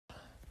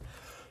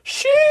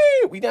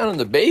Shit, we down in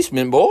the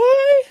basement, boy.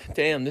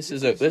 Damn, this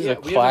is a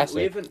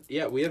classic.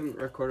 We haven't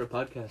recorded a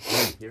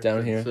podcast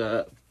down here.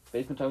 It's,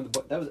 Basement Time with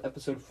the That was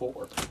episode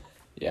 4.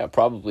 Yeah,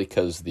 probably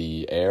because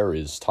the air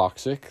is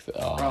toxic.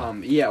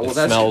 It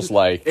smells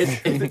like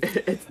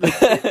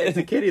it's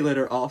a kitty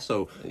litter.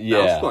 Also,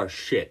 yeah, mouse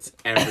shits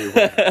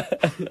everywhere.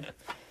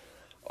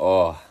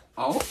 Oh,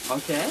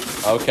 okay.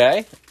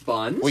 Okay.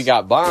 Buns. We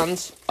got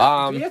buns.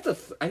 I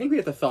think we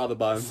have to thaw the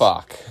buns.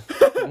 Fuck.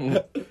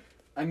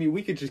 I mean,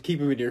 we could just keep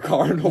them in your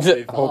car and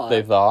hope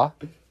they thaw.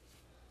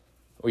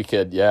 We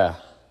could, yeah.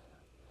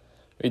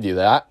 We do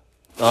that.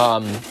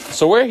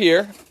 So we're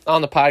here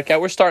on the podcast.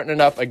 We're starting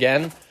it up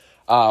again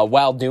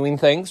while doing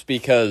things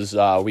because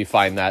we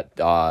find that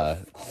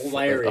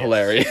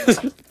hilarious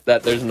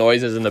that there's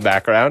noises in the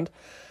background.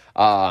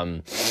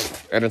 And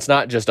it's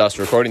not just us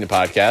recording the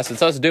podcast,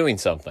 it's us doing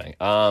something.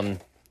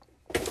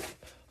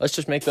 Let's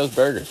just make those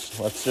burgers.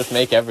 Let's just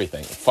make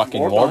everything. Fucking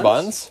more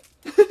buns?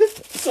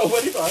 So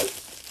many buns.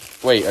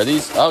 Wait, are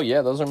these? Oh,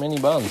 yeah, those are mini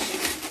buns.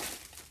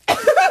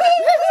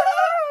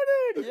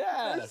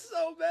 Yeah. There's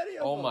so many of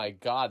them. Oh, my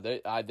God.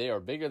 They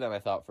are bigger than I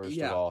thought, first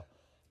of all.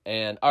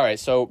 And, all right,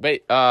 so,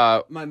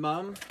 my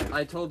mom,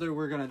 I told her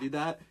we're going to do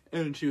that,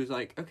 and she was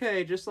like,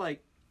 okay, just,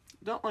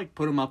 don't,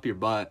 put them up your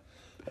butt.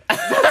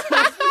 That's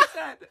what she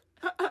said.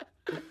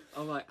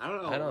 I'm like, I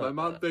don't know. My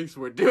mom thinks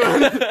we're doing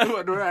it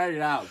when we're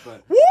hanging out,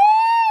 but... Woo!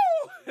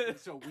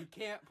 So we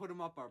can't put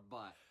them up our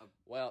butt.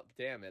 Well,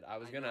 damn it! I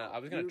was gonna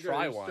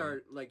try one.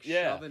 Start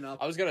shoving up.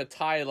 I was gonna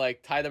tie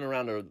them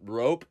around a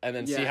rope and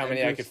then see how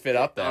many I could fit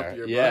up there. Up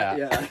your butt.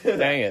 Yeah.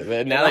 Dang it!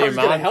 But now that your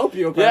mom gonna help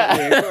you,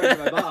 apparently, according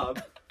to my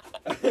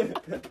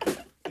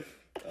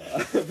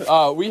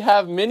mom. We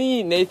have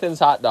mini Nathan's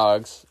hot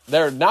dogs.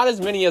 They're not as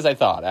many as I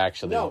thought,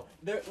 actually. No,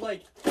 they're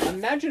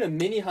imagine a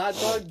mini hot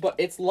dog, but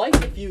it's like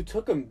if you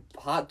took a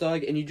hot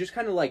dog and you just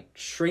kind of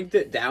shrinked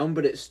it down,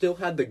 but it still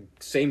had the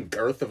same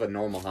girth of a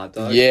normal hot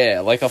dog.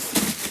 Yeah, like a.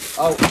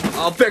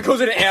 Oh, there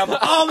goes an amp.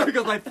 Oh, there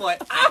goes my foot.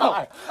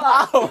 Ow!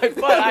 Oh, my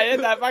foot. I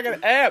hit that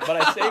fucking amp, but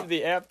I saved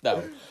the amp,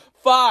 though.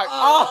 Fuck.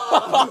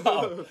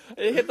 Oh!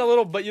 It hit the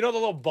little, but you know the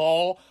little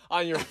ball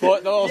on your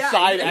foot, the little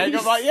side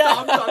angle?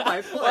 Yeah. Stomped on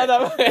my foot.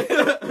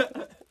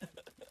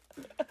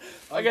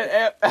 Okay,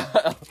 amp.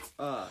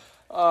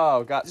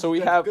 Oh, God. So we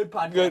have... Good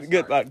podcast.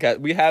 Good podcast.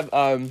 We have,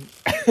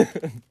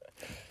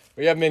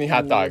 we have mini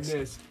hot dogs.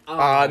 Nis.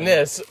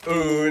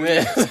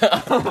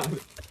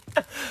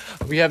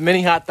 We have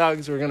mini hot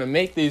dogs. We're gonna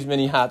make these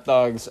mini hot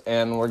dogs,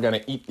 and we're gonna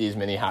eat these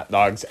mini hot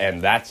dogs,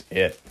 and that's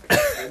it.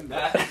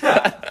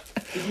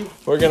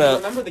 We're gonna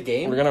remember the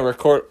game. We're gonna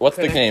record. What's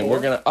Connect the game? 4?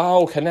 We're gonna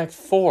Connect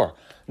 4.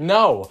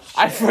 No,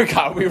 I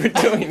forgot we were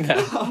doing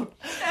that.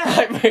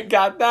 I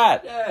forgot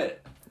that. Yeah.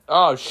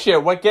 Oh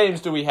shit! What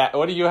games do we have?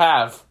 What do you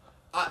have?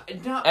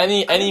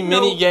 Any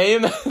mini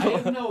game? I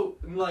have no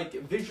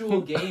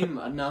visual game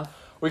enough.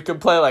 We could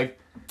play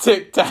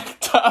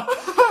tic-tac-toe.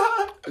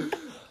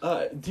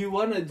 Do you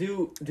want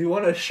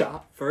to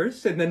shop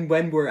first, and then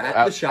when we're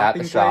at the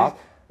shopping place,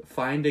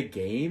 find a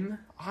game?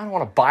 I don't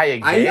want to buy a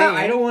game.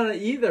 I don't want to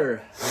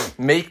either.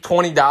 Make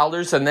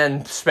 $20 and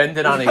then spend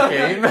it on a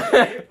game.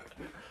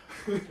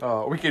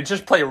 We could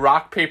just play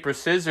rock paper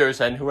scissors,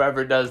 and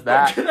whoever does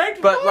that. But I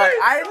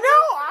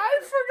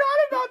forgot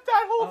about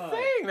that whole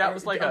thing. That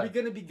was Are we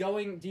gonna be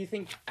going? Do you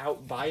think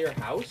out by your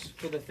house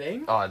for the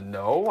thing?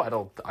 No, I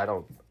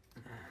don't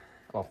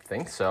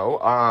think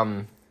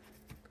so.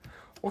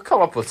 We'll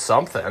come up with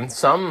something.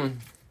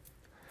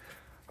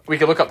 We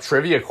could look up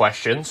trivia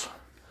questions.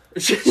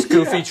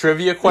 Goofy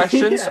trivia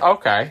questions. Yeah.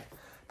 Okay.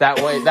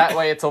 That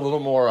way it's a little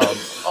more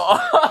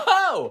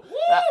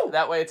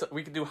that way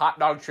we could do hot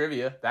dog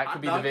trivia. That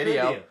could be the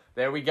video. Trivia.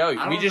 There we go.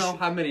 I don't know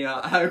how many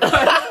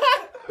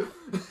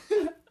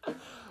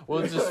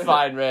we'll just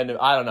find random.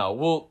 I don't know.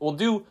 We'll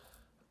do.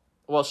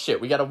 Well,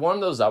 shit. We got to warm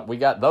those up.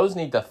 Those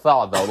need to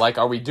thaw though.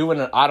 Are we doing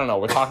it? I don't know.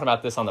 We're talking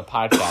about this on the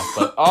podcast,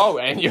 but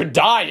and you're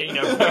dying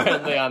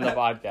apparently on the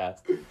podcast.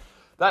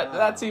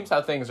 That seems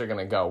how things are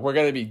gonna go. We're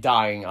gonna be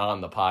dying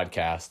on the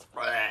podcast.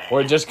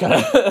 We're just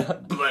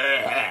gonna.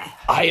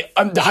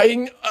 I'm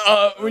dying.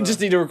 We just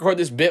need to record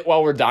this bit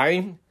while we're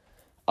dying.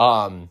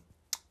 So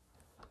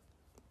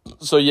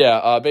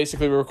yeah.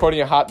 Basically, we're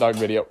recording a hot dog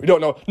video. We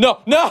don't know. No.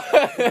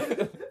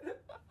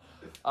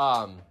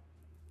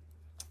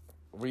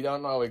 We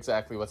don't know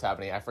exactly what's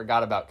happening. I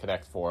forgot about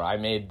Connect 4. I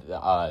made,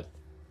 I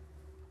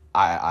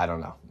don't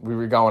know. We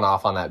were going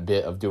off on that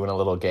bit of doing a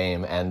little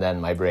game, and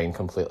then my brain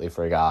completely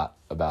forgot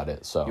about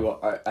it, so.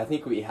 I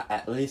think we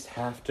at least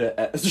have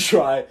to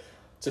try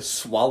to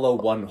swallow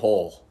one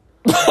whole.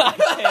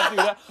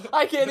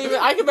 I can't do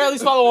that. I can barely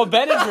swallow a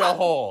Benadryl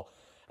whole.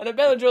 And a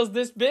Benadryl's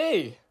this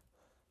big.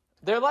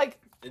 They're Do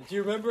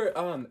you remember,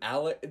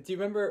 Alec? Do you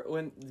remember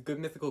when Good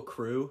Mythical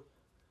Crew?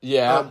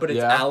 Yeah, but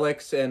it's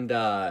Alex and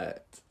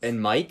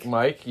Mike.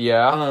 Mike,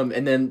 yeah.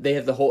 And then they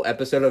have the whole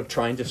episode of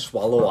trying to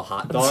swallow a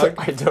hot dog.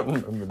 I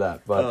don't remember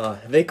that,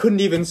 but they couldn't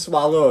even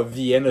swallow a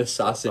Vienna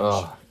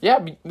sausage.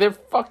 Yeah, they're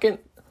fucking.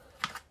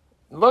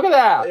 Look at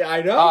that. Yeah,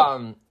 I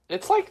know.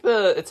 It's like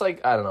I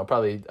don't know,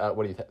 probably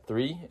what do you think?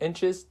 3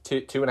 inches,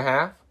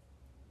 2.5.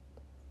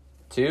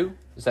 2?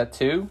 Is that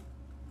 2?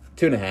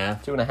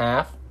 2.5.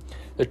 2.5.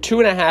 They're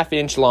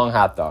 2.5-inch long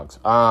hot dogs.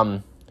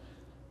 What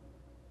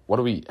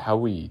are we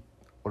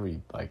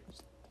like?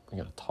 We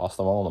gonna toss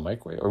them all in the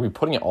microwave? Are we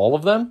putting all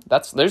of them?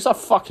 There's a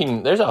fuck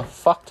ton of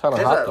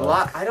hot dogs. A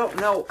lot. I don't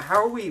know.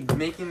 How are we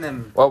making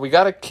them? Well, we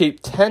gotta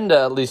tend to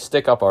at least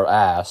stick up our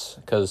ass,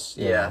 because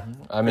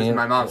I mean,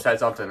 my mom said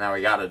something. Now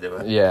we gotta do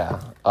it. Yeah.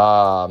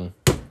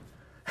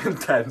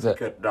 10's a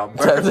good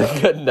number. 10's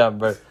a good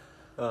number.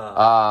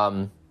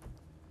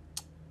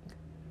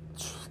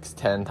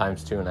 10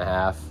 times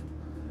 2.5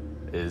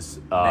 is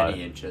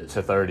many inches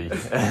to 30.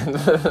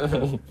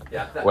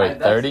 Yeah.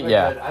 Wait, 30?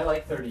 Yeah. Good. I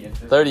like 30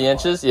 inches. 30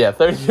 inches? Yeah,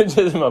 30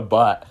 inches in my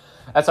butt.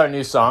 That's our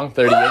new song,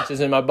 30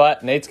 inches in my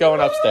butt. Nate's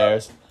going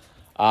upstairs.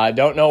 I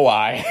don't know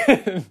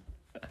why.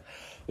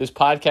 This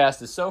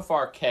podcast is so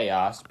far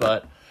chaos,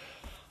 but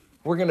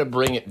we're going to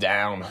bring it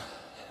down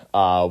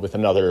with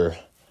another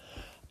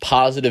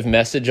positive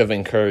message of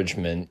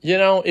encouragement. You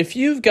know, if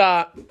you've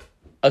got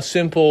a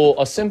simple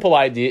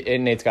idea,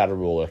 and Nate's got a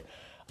ruler,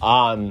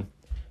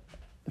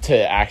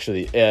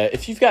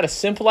 if you've got a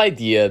simple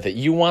idea that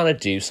you want to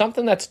do,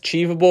 something that's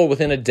achievable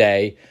within a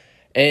day,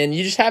 and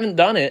you just haven't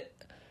done it,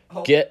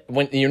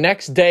 when your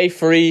next day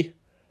free,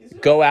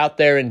 go out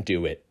there and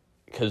do it.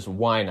 Because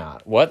why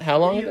not? What? How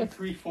long is it?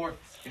 3/4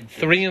 inches.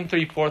 3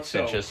 3/4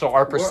 inches. So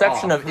our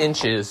perception of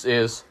inches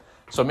is,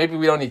 so maybe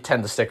we don't need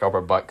 10 to stick up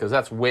our butt, because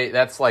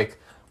that's like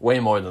way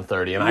more than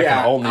 30, and I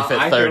can only fit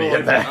 30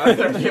 in there.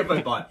 30 in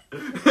my butt.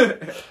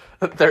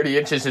 30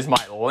 inches is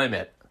my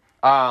limit.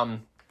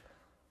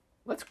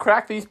 Let's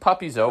crack these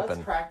puppies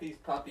open.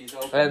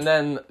 And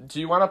then,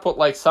 do you want to put,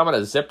 like, some in a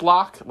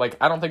Ziploc? Like,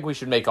 I don't think we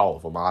should make all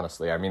of them,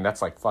 honestly. I mean,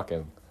 that's, like,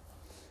 fucking...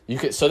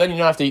 So then you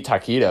don't have to eat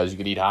taquitos. You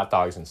could eat hot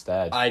dogs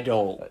instead. I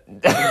don't.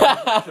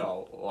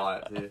 Don't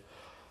want to.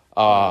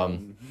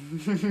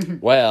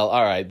 Well,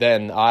 all right,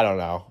 then, I don't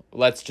know.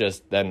 Let's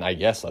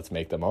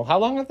make them all. How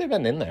long have they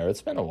been in there?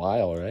 It's been a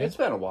while, right? It's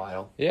been a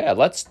while. Yeah,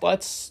 let's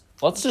just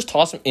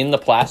toss them in the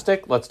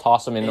plastic. Let's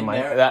toss them into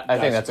I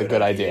think that's a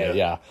good idea.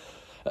 Yeah.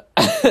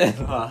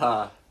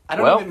 I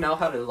don't even know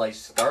how to, like,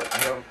 start.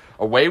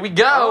 Away we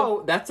go.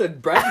 Oh, that's a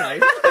bread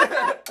knife.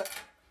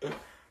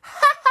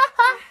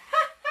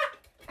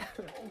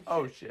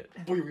 Oh shit.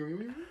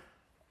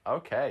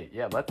 Okay,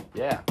 yeah,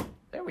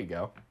 there we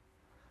go.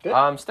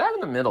 Good. Stab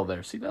in the middle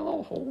there. See that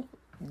little hole?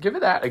 Give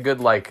it that a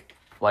good like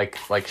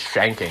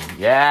shanking.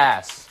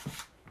 Yes.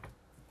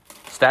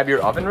 Stab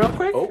your oven real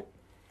quick.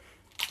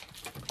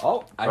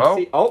 I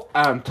see. Oh,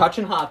 I'm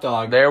touching hot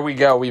dog. There we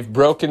go. We've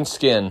broken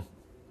skin.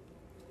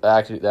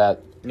 Actually,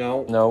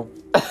 no.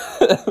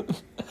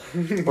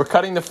 We're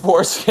cutting the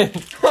foreskin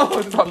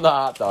from the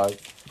hot dog.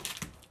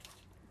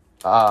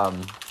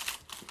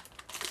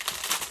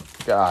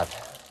 God.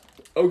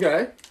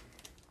 Okay.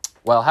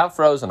 Well, how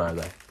frozen are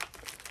they?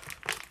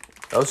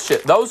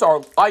 Those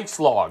are ice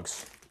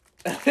logs.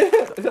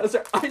 Those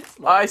are ice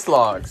logs. Ice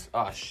logs.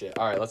 Oh shit.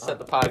 All right, let's set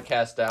the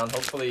podcast down.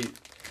 Hopefully,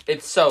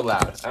 it's so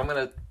loud. I'm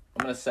gonna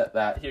set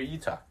that. Here, you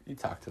talk. You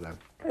talk to them.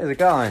 How's it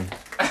going?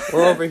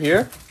 We're over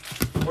here.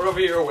 We're over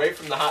here away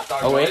from the hot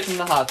dog noise. Away from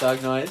the hot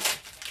dog noise.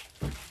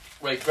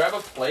 Wait, grab a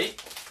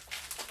plate.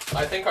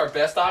 I think our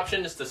best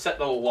option is to set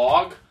the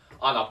log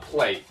on a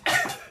plate.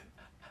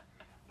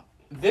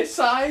 This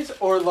size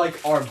or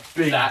like our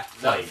big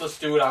plate? Let's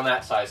do it on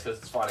that size because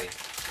it's funny.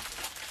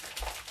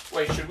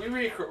 Wait, should we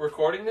be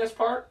recording this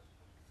part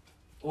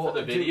for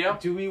the video?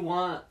 Do we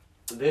want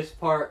this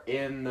part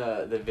in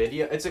the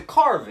video? It's a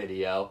car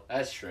video.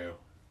 That's true.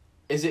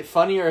 Is it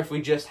funnier if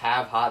we just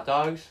have hot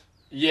dogs?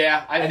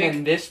 Yeah, I think. And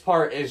then this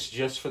part is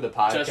just for the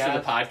podcast. Just for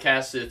the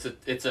podcast.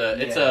 It's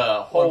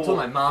a whole. Until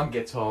my mom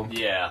gets home.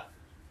 Yeah.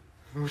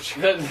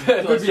 Could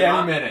be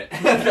any minute.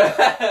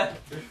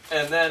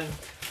 And then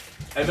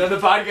the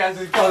podcast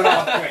is coming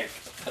off quick.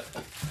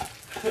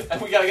 And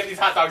we gotta get these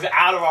hot dogs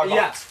out of our butts.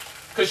 Yeah.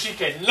 Because she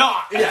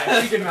cannot.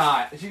 Yeah, she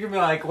cannot. She can be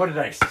like, what did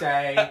I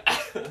say?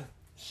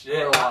 Shit.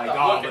 We're like,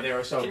 oh, but they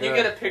were so Can good. you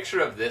get a picture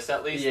of this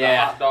at least?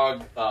 Yeah. The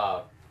hot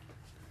dog,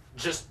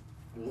 just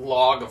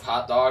log of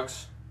hot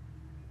dogs.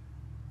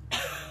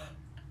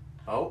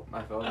 Oh,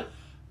 my phone.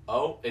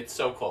 Oh, it's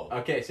so cold.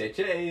 Okay, say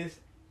cheese.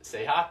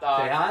 Say hot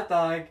dog. Say hot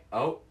dog.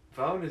 Oh,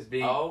 phone is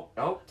being... Oh,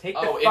 take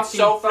the fucking it's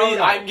so phone free.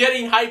 out. I'm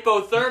getting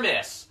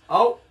hypothermia.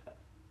 Oh,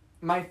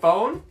 my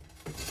phone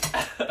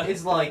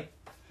is, like,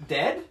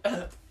 dead?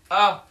 Dude,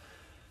 I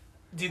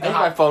think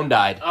my phone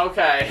died.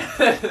 Okay.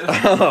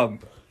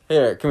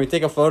 Here, can we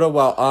take a photo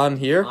while on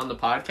here? On the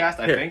podcast?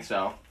 I think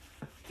so.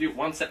 Dude,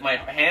 one set, my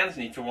hands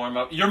need to warm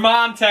up. Your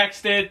mom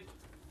texted.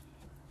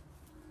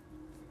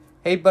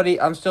 Hey, buddy,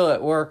 I'm still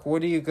at work.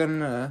 What are you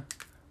gonna...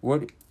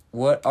 What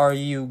are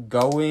you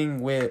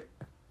going with...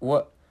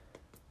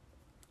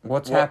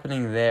 What's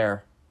happening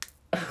there?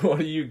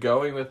 What are you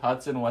going with,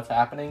 Hudson? What's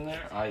happening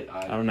there? I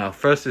don't know.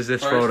 First is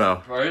this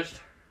photo.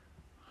 First?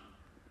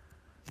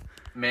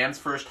 Man's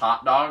first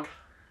hot dog.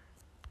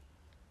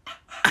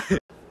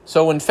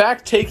 So, in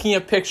fact, taking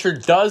a picture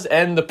does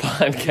end the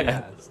podcast.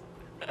 Yes.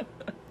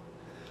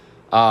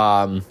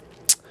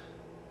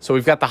 So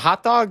we've got the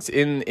hot dogs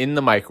in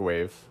the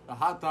microwave. The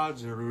hot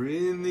dogs are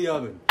in the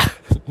oven.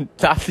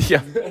 Not the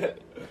oven.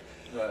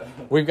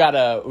 We've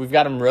got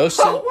them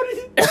roasted. Oh, what are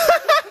you?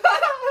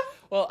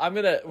 Well,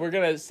 we're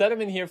gonna set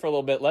them in here for a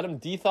little bit. Let them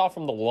de-thaw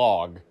from the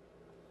log.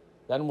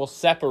 Then we'll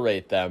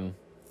separate them.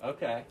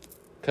 Okay.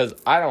 Cause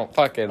I don't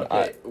fucking.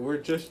 Okay, we're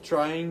just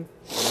gonna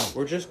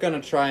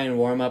try and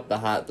warm up the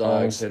hot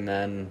dogs and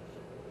then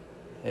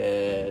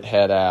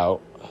head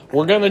out.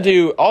 We're gonna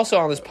do also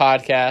on this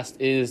podcast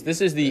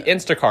this is the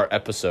Instacart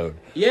episode.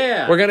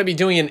 Yeah. We're gonna be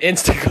doing an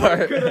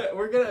Instacart.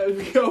 We're gonna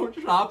go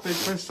shopping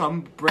for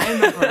some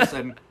random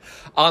person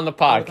on the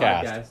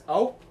podcast.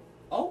 Oh,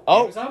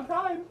 Amazon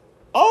Prime.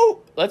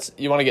 Oh,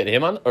 you want to get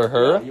him on or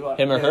her? Yeah,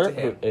 him or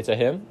her? It's a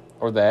him.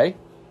 Or they?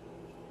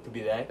 Could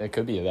be they. It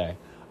could be a they.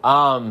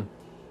 You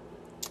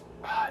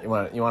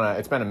want to?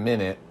 It's been a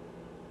minute.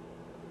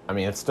 I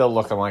mean, it's still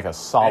looking like a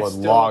solid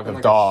log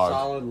of dog.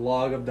 Solid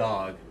log of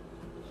dog.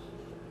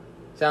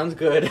 Sounds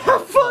good.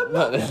 Have fun.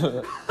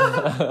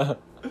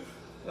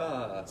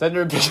 Send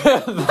her a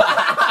picture.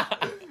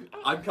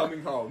 I'm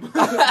coming home.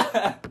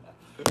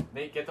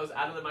 Nate, get those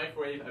out of the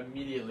microwave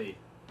immediately.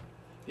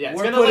 Yeah,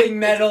 we're putting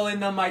metal in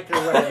the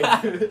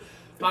microwave.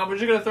 Mom, we're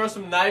just going to throw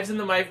some knives in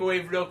the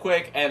microwave real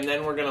quick, and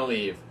then we're going to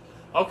leave.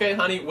 Okay,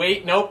 honey,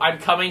 wait, nope, I'm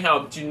coming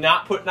home. Do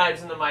not put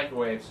knives in the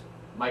microwaves.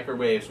 We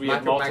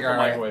have multiple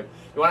microwaves.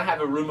 You want to have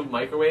a room of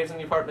microwaves in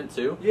the apartment,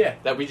 too? Yeah.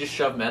 That we just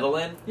shove metal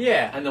in?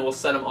 Yeah. And then we'll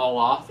set them all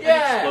off and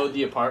explode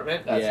the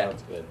apartment? That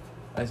sounds good.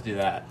 Let's do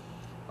that.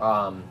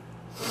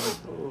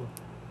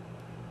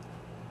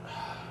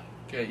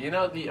 Okay,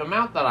 the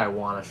amount that I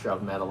want to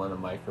shove metal in a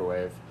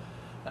microwave...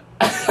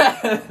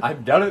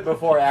 I've done it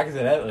before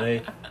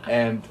accidentally,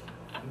 and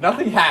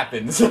nothing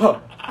happened.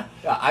 So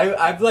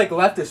I've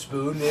left a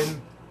spoon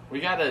in.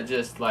 We gotta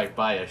just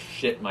buy a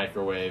shit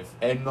microwave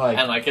and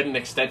get an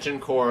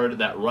extension cord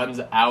that runs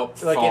out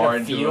far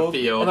into a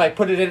field and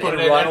put it in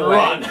and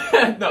run.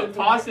 No,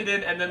 toss it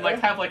in and then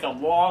have a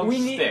long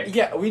stick.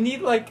 Yeah, we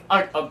need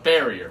a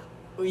barrier.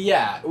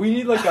 Yeah, we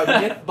need a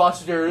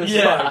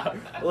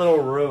MythBusters little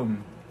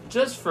room.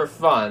 Just for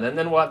fun, and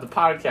then we'll have the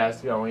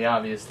podcast going,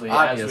 obviously.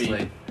 As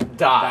we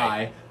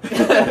die.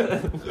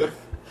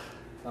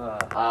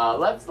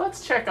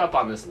 Let's check up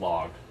on this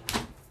log.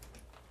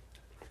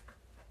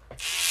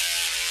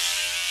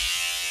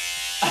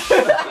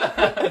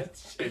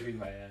 Shaving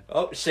my head.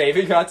 Oh,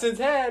 shaving Hudson's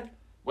head.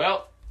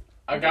 Well,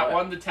 I got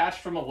one detached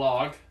from a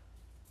log.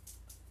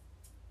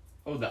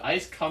 Oh, the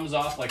ice comes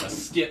off like a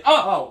skin.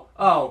 Oh!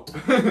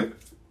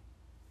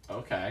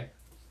 Okay.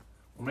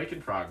 We're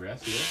making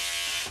progress here.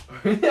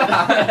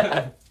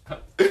 Here,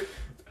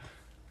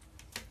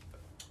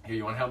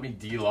 you want to help me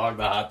de-log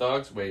the hot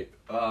dogs? Wait.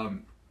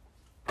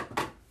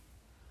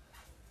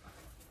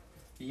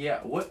 Yeah,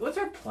 what's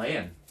our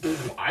plan?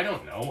 I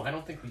don't know. I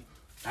don't think we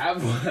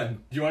have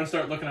one. Do you want to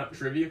start looking up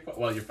trivia?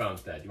 Well, your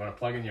phone's dead. You want to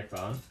plug in your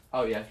phone?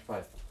 Oh, yeah,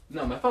 fine.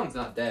 No, my phone's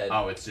not dead.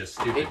 Oh, it's just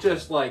stupid. It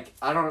just, I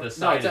don't know.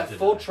 No, it's at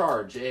full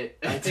charge.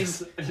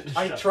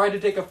 I tried to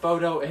take a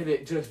photo and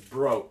it just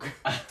broke.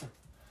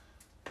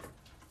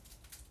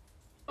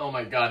 Oh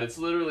my god, it's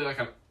literally like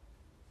an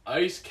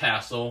ice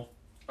castle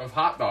of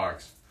hot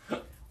dogs.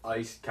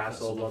 Ice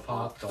castle of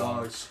hot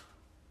dogs.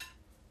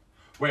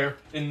 Where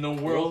in the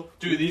world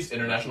do these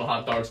international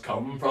hot dogs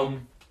come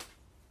from?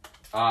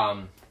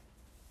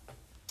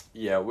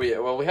 Yeah, we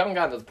haven't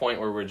gotten to the point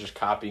where we're just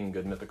copying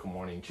Good Mythical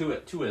Morning to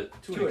an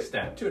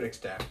extent.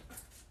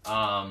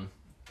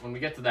 When we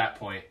get to that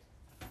point,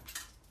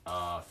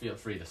 feel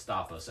free to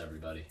stop us,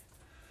 everybody.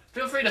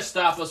 Feel free to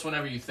stop us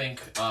whenever you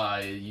think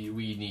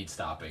we need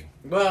stopping.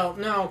 Well,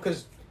 no,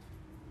 because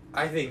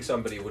I think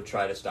somebody would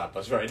try to stop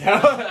us right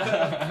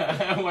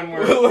now. When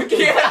we're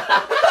looking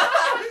at...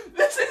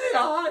 This isn't a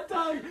hot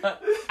dog.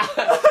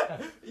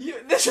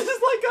 This is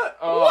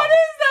what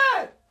is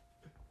that?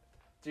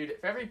 Dude,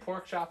 if every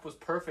pork chop was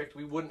perfect,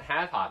 we wouldn't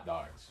have hot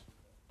dogs.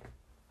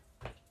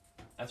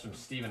 That's from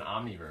Stephen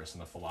Omniverse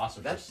and the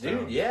Philosopher's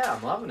Stone. Dude, yeah,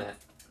 I'm loving it.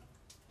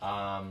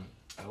 I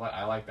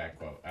like that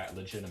quote,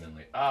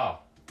 legitimately. Oh,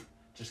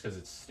 just because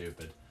it's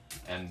stupid,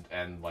 and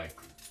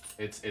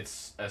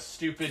it's a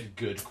stupid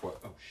good quote.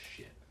 Oh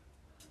shit.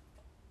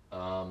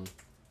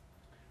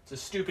 It's a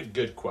stupid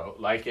good quote.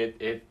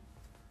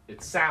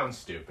 It sounds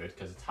stupid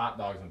because it's hot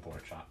dogs and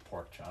pork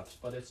chops,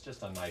 but it's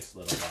just a nice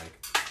little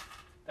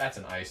that's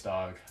an ice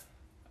dog.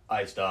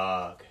 Ice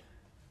dog.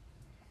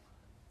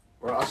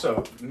 We're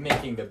also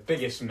making the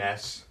biggest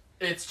mess.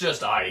 It's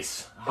just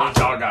ice. Hot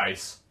dog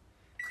ice.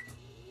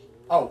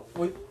 Oh,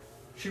 wait.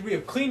 Should we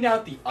have cleaned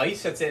out the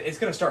ice that's in? It's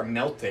going to start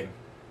melting.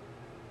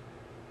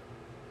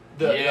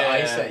 The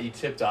ice that you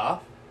tipped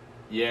off?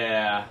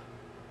 Yeah.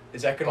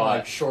 Is that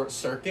going to, short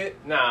circuit?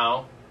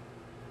 No.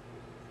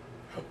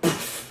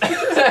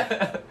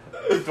 The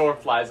door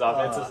flies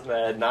off, hits us in the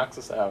head, knocks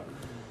us out.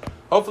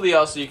 Hopefully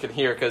also you can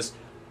hear, because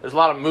there's a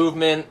lot of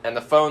movement, and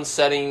the phone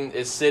setting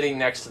is sitting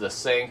next to the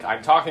sink.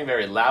 I'm talking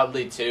very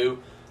loudly,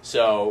 too,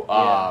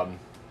 so,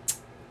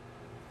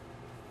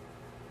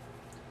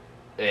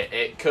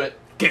 it could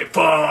Get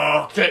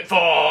fucked. Get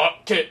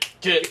fucked. Get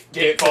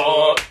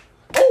fucked.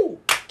 Oh,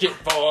 get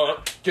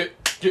fucked. Get.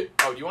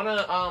 Oh, you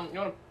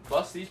wanna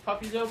bust these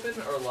puppies open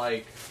or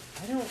like?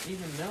 I don't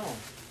even know.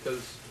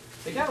 Cause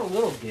They got a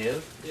little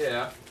give.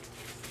 yeah.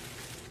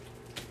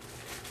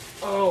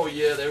 Oh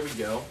yeah, there we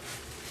go.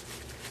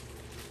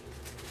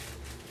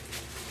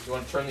 You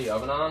want to turn the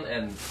oven on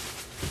and?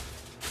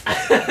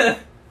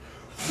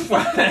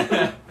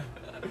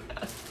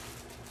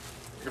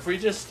 If we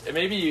just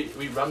maybe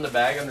we run the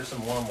bag under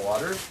some warm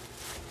water.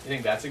 You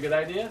think that's a good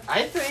idea?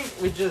 I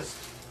think we just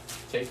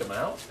Take them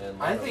out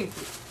and. I think.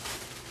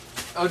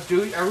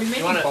 Are we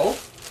making wanna-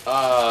 both?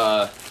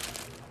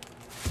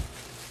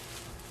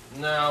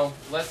 No.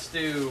 Let's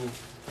do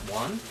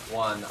One.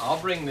 one. I'll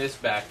bring this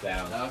back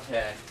down.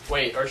 Okay.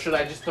 Wait, or should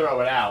I just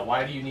throw it out?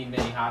 Why do you need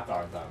mini hot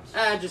dog buns?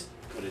 Just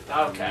put it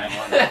down. Okay.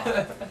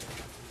 Why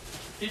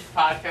Keep the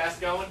podcast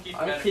going. Keep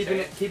them not? I'm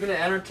keeping it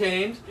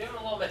entertained. Give them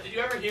a little bit. Did you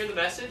ever hear the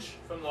message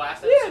from the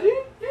last Yeah,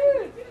 episode?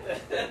 dude.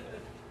 Yeah.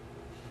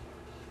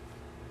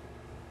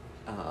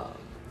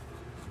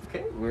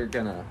 Okay, we're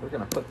gonna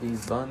put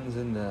these buns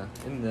in the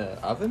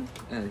oven.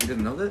 And you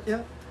didn't know that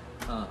yet.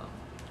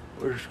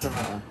 We're just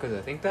gonna, because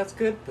I think that's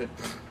good, but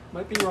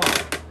might be wrong.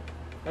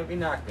 Might be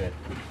not good.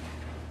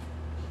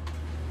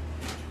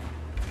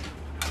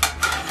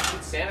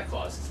 Santa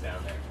Claus is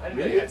down there. I didn't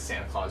know you had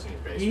Santa Claus in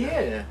your basement.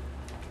 Yeah.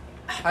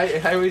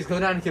 I always go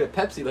down and get a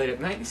Pepsi late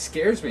at night. He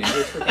scares me. I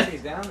just forget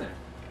he's down there.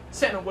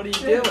 Santa, what are you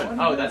Yeah, doing? what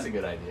are you That's a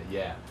doing? good idea.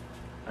 Yeah.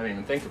 I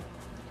mean, think of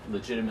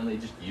legitimately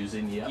just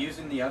using the oven.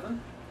 Using the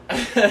oven?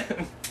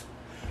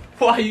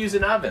 Why use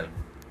an oven?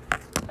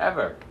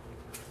 Ever.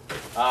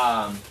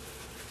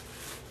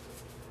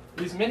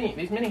 These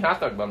mini hot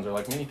dog buns are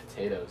like mini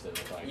potatoes. They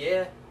look like.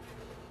 Yeah.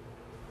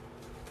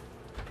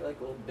 They're like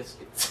little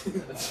biscuits.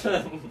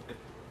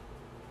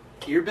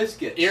 Ear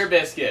biscuits. Ear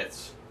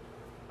biscuits.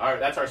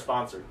 That's our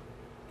sponsor.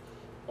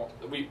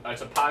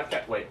 It's a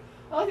podcast. Wait,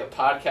 I like a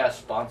podcast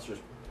sponsor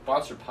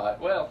pod.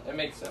 Well, it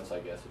makes sense, I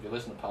guess. If you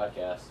listen to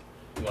podcasts,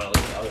 you want to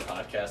listen to other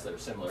podcasts that are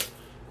similar.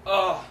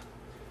 Oh,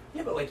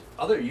 Yeah, but like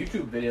other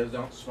YouTube videos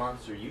don't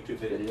sponsor YouTube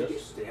videos. Did you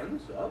stand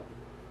this up?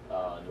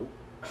 nope.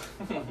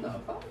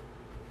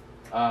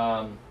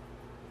 No.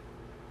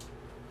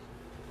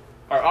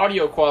 Our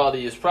audio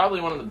quality is probably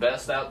one of the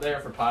best out there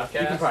for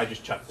podcasts. You can probably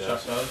just chuck this.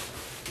 Chuck those.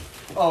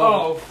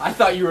 Oh, I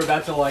thought you were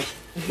about to like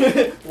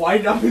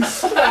wind up and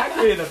smack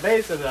me in the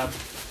face of them.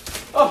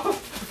 Oh.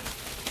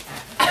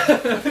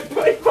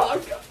 My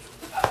vodka.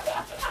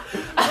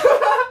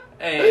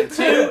 And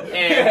two,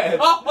 and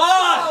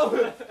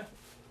oh!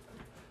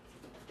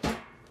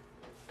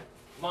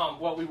 Mom,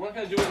 well, we weren't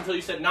going to do it until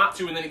you said not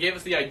to, and then it gave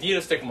us the idea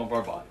to stick them up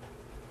our butt.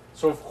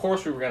 So of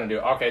course we were going to do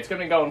it. Okay, it's going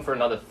to be going for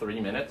another 3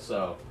 minutes,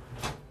 so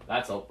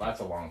that's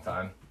a long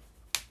time.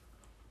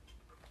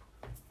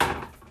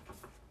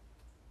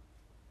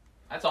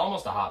 That's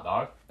almost a hot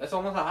dog. That's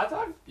almost a hot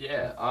dog?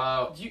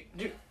 Yeah.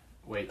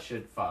 Wait,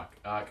 shit, fuck.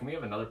 Can we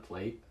have another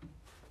plate?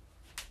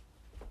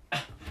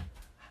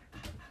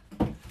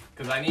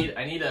 Because I need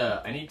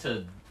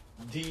to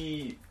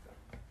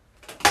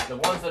the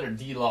ones that are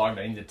de-logged,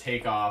 I need to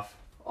take off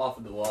Off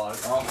of the log.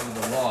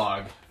 of the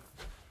log.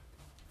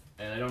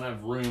 And I don't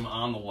have room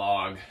on the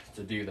log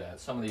to do that.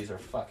 Some of these are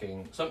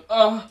fucking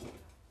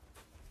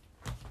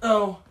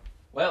Well,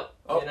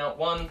 you know,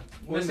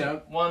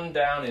 one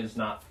down is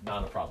not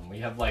a problem. We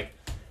have like,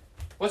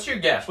 what's your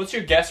guess? What's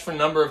your guess for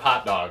number of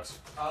hot dogs?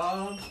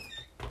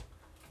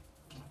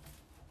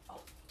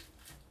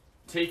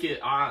 Take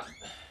it on.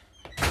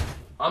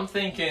 I'm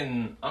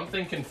thinking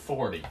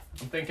 40.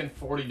 I'm thinking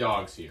 40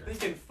 dogs here.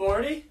 Thinking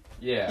 40?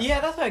 Yeah. Yeah,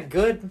 that's not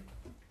good.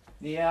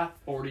 Yeah.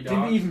 40 Maybe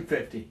dogs. even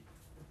 50. Do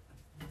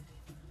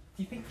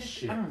you think 50?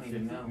 Shit. I don't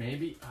even 50, know.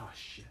 Maybe. Oh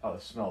shit. Oh,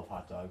 the smell of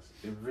hot dogs.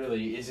 It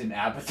really isn't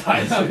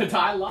appetizing.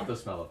 I love the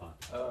smell of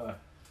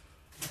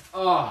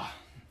hot.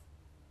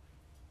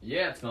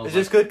 Yeah, it smells. Is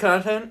this good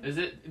content? Is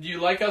it? Do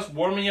you like us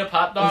warming up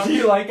hot dogs? Do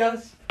you like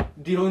us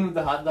dealing with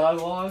the hot dog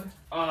log?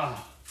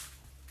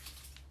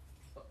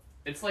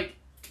 It's like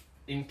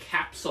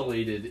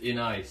encapsulated in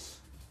ice.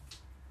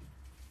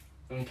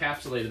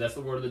 Encapsulated. That's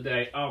the word of the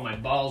day. Oh, my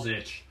balls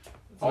itch.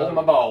 My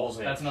balls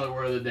itch. That's another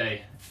word of the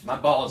day. My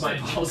balls My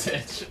itch. balls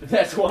itch.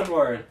 That's one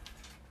word.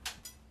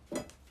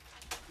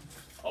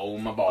 Oh,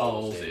 my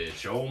balls Balls itch.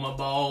 itch. Oh, my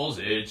balls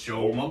itch.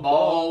 Oh, my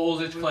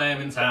balls itch.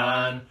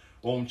 Clementine,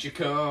 won't you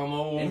come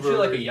over? Ain't you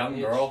like a young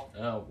itch? girl?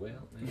 Oh,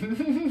 well.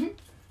 Maybe.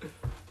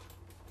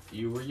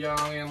 You were young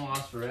and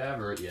lost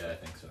forever. Yeah, I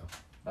think so.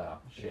 Oh, I think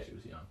shit. she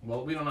was young.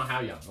 Well, we don't know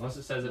how young, unless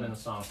it says it in the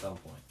song at some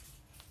point.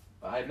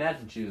 I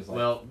imagine she was like...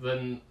 Well,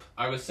 then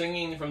I was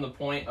singing from the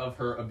point of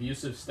her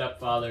abusive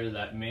stepfather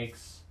that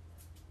makes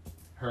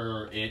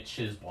her itch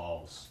his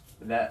balls.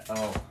 That...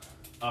 Oh.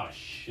 Oh,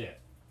 shit.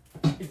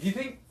 Do you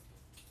think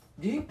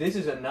this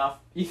is enough?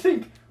 You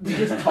think we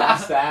just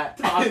toss that?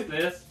 Toss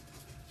this?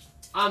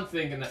 I'm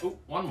thinking that... Ooh,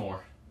 one more.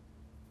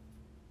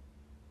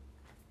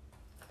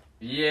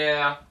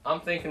 Yeah, I'm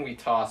thinking we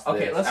toss this.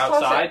 Okay, let's outside.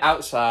 toss it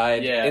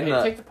outside. Yeah, In hey,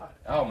 the... take the pot.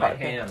 Oh, my pot.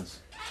 hands.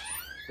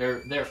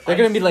 They're They're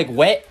gonna be like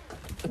wet.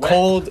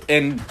 cold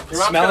and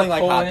smelling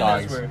like hot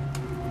dogs. Where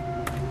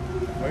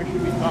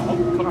should we cut?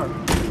 Oh, car.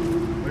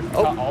 Where should we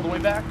cut all the way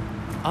back?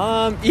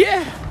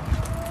 Yeah.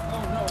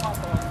 Oh, no, hot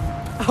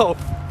dogs. Oh.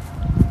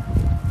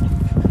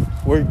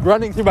 We're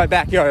running through my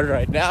backyard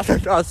right now to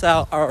toss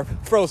out our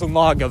frozen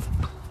log of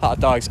hot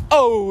dogs.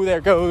 Oh,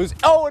 there goes.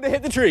 Oh, and it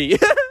hit the tree.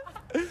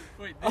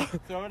 Wait,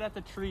 throw it at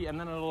the tree and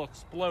then it'll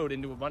explode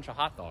into a bunch of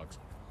hot dogs.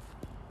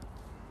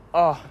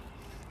 Oh,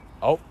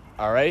 all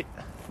right.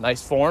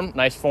 Nice form.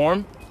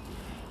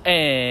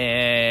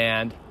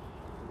 And,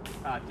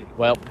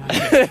 well,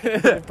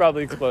 it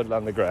probably exploded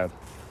on the ground.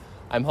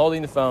 I'm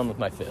holding the phone with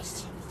my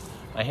fists.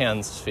 My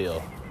hands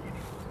feel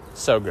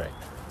so great.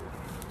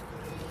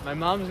 My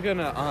mom's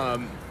gonna,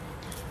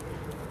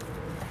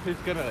 who's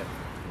gonna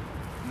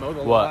mow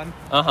the What? lawn?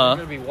 Uh-huh.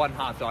 There's gonna be one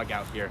hot dog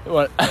out here.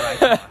 What?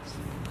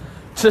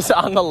 Just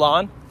on the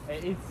lawn?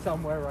 It's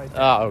somewhere right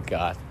there. Oh,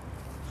 God.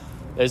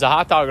 There's a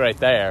hot dog right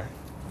there.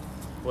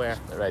 Where?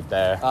 Right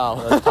there. Oh.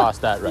 Let's toss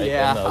that right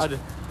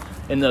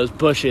in those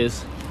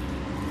bushes.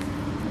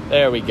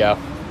 There we go.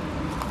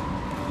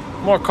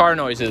 More car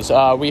noises.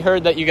 We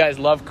heard that you guys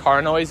love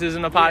car noises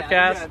in the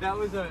podcast. Yeah, that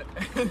was a...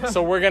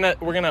 So we're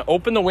gonna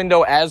open the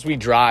window as we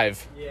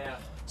drive. Yeah.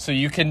 So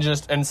you can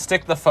and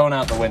stick the phone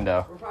out the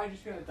window. We're probably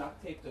just gonna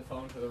duct tape the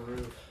phone to the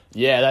roof.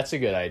 Yeah, that's a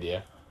good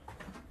idea.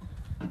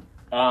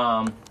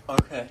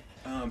 Okay.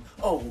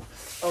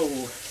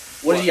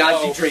 What do you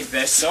odds you drink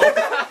this? Nope.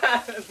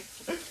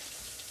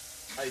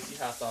 Icy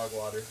hot dog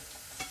water.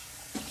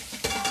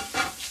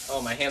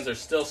 Oh, my hands are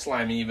still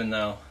slimy even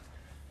though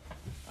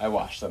I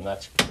washed them.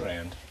 That's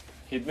grand.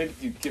 Maybe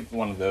you give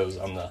one of those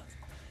in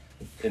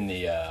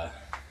the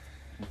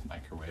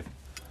microwave.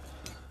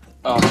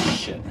 Oh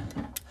shit!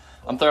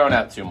 I'm throwing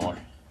out 2 more.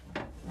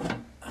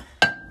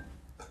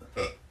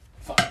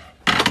 Fuck.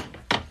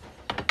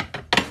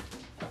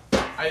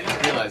 I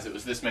didn't realize it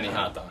was this many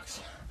hot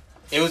dogs.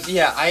 It was,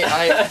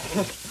 yeah,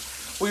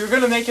 we were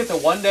gonna make it the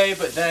one day,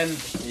 but then...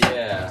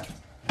 Yeah.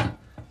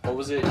 What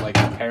was it? Like,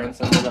 my parents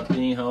ended up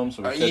being home,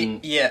 so we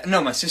couldn't... Yeah,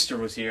 no, my sister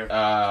was here.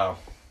 Oh.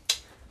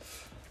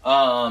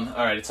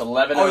 Alright, it's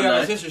 11:09. Oh, yeah,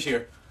 my sister's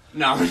here.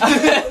 No.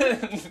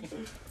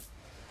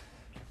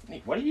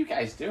 What are you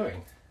guys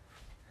doing?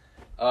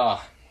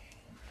 Yeah,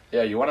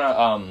 you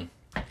wanna,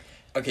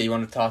 Okay, you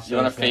wanna toss... You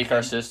wanna fake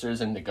our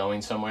sisters into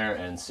going somewhere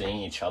and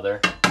seeing each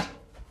other?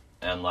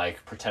 And,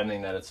 like,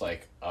 pretending that it's,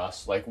 like,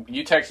 us. Like,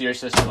 you text your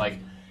sister, like,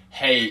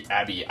 hey,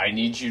 Abby, I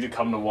need you to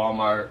come to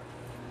Walmart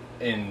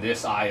in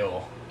this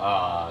aisle.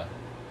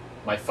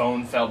 My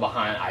phone fell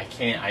behind.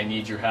 I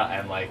need your help.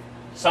 And, like,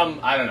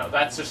 I don't know.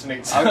 That's just an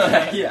example.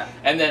 Okay, yeah.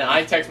 And then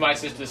I text my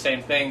sister the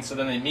same thing. So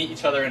then they meet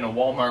each other in a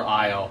Walmart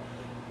aisle.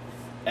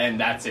 And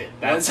that's it.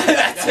 That's it.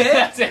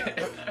 That's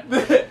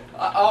it.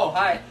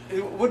 Hi.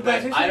 Would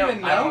my sister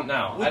even know? I don't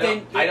know. I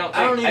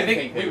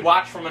think we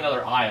watch from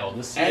another aisle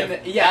to see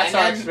if that's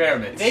our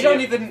experiment. They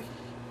don't even...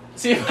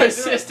 See if my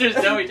sisters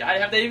know each other.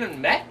 Have they even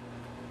met?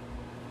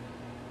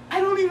 I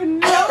don't even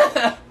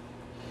know.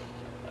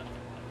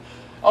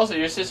 Also,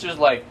 your sister's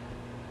like...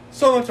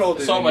 So much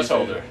older. So much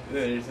older.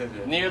 Than your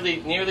sister.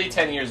 Nearly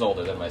 10 years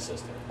older than my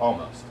sister.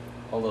 Almost.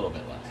 A little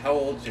bit less. How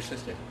old is your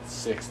sister?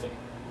 60.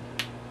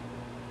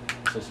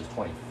 Sister's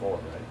 24,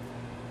 right?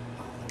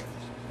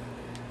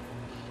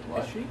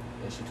 What? Is she?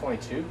 Is she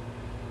 22?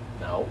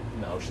 No,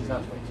 she's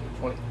not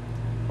 22.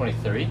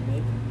 23?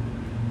 Maybe.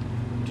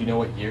 Do you know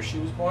what year she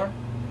was born?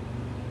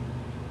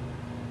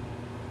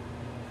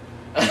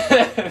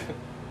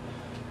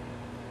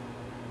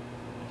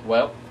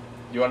 Well,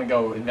 you want to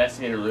go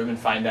investigate her room and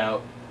find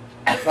out?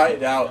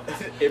 Find out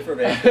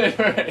information.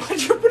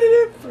 Why'd you put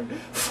it in for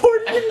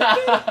 40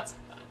 minutes?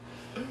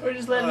 We're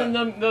just letting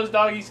those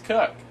doggies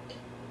cook.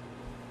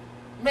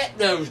 Let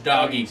those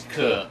doggies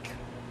cook.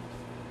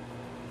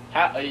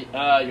 How, you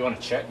want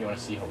to check? You want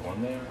to see how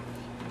warm they are?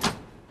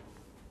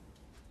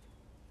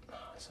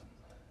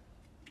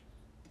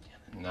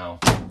 No.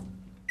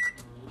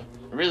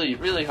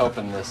 Really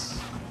hoping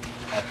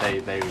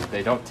that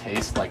they don't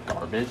taste like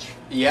garbage.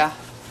 Yeah.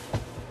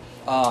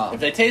 If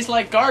they taste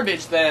like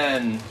garbage,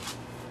 then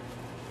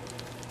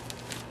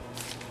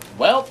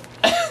well,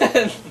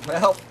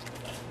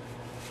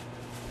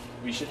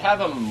 we should have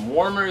them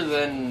warmer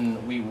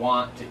than we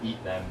want to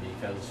eat them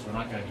because we're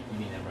not going to be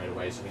eating them right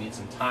away. So we need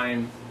some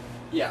time.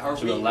 Yeah. Are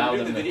to we allow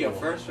doing them the video to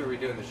cool. first, or are we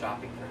doing the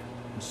shopping first?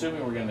 I'm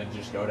assuming we're going to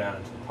just go down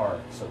into the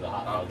park so the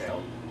hot dogs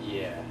don't.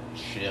 Yeah.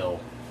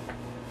 Chill.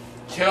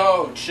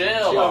 Chill.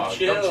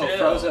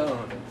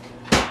 Frozone.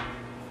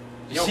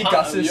 You see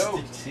Gus's? Did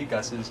you see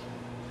Gus's?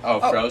 Oh,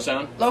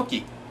 Frozone?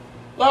 Loki.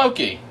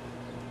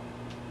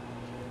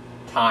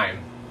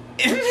 Time.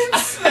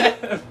 It's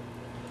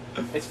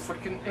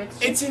freaking.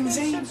 It's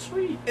insane. It's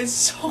sweet. It's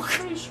so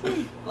pretty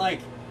sweet. Like,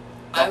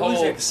 I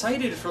was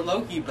excited for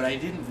Loki, but I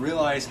didn't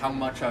realize how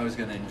much I was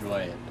gonna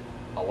enjoy it.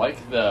 I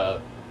like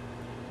the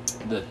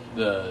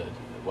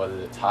what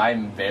is it?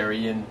 Time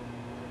Variant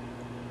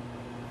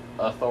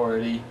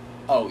Authority.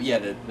 Oh yeah,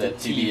 the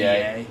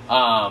TVA.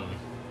 And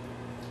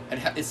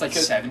it's like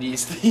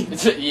 70s theme.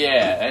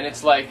 Yeah, and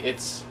it's like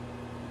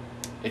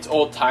it's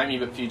old timey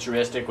but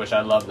futuristic, which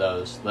I love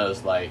those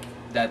like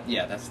That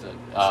that's the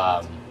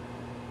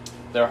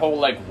their whole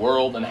like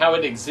world and how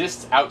it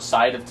exists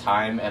outside of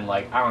time, and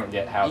like I don't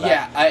get how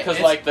that because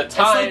like the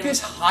time it's like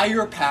this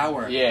higher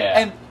power. Yeah,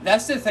 and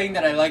that's the thing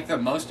that I like the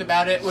most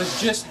about it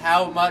was just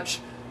how much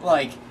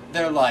like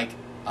they're like,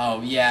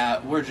 oh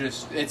yeah, we're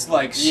just it's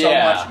like so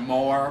much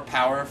more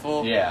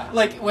powerful. Yeah,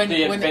 like when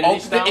the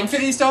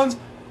Infinity Stones.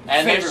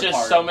 And there's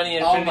just so many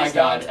Infinity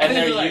Stones, and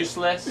they're like,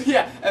 useless.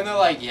 Yeah, and they're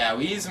like, yeah,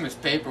 we use them as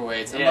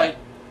paperweights. And like,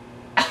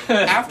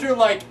 after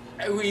like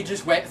we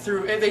just went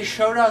through, they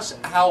showed us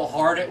how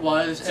hard it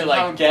was to and like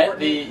how important,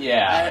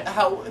 get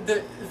how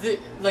the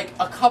like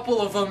a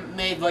couple of them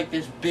made like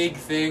this big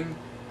thing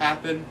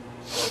happen.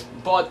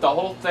 But the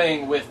whole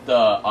thing with the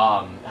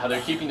how they're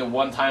keeping the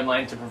one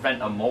timeline to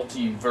prevent a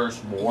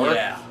multiverse war.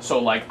 Yeah. So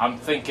like I'm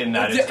thinking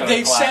that it's gonna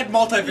they said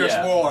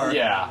multiverse war.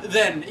 Yeah.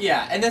 Then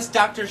and that's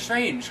Doctor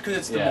Strange because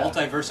it's the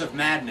multiverse of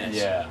madness.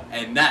 Yeah.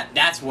 And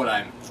that's what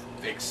I'm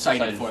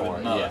excited for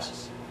the most.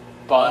 Yes.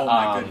 But oh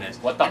my goodness!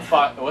 What the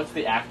fuck? What's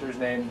the actor's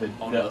name?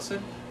 Owen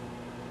Wilson.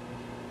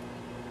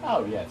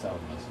 Oh yeah, it's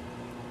Owen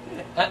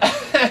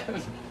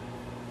Wilson.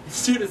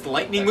 This dude is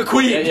Lightning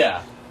McQueen.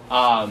 Yeah.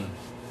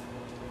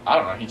 I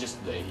don't know. He.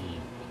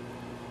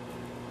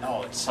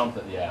 Oh, it's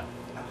something. Yeah.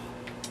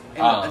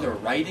 And the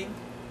writing.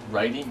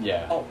 Writing,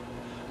 yeah.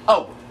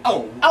 Oh!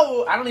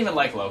 I don't even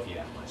like Loki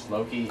that much.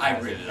 Loki. I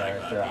as really a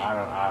character, like Loki.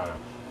 I don't know.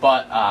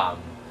 But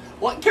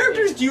what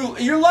characters do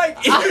you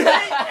like? You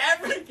hate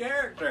every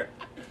character.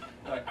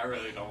 Like, I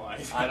really don't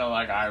like. I don't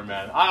like Iron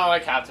Man. I don't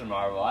like Captain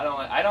Marvel. I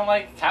don't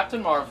like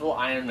Captain Marvel,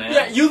 Iron Man.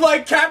 Yeah, you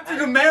like Captain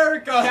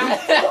America.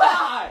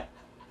 Why?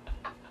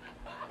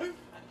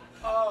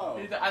 Oh.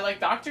 I like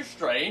Doctor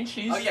Strange.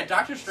 Oh yeah,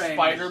 Doctor Strange.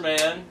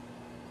 Spider-Man.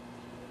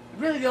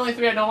 Really, the only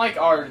three I don't like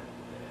are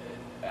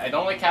I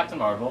don't like Captain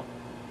Marvel,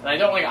 and I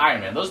don't like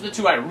Iron Man. Those are the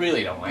two I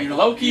really don't like.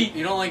 Loki.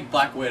 You don't like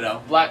Black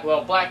Widow. Black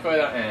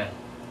Widow.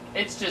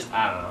 It's just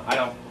I don't know. I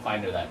don't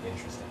find her that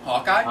interesting.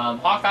 Hawkeye.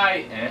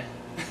 Hawkeye.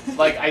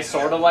 Like I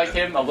sort of like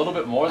him a little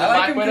bit more than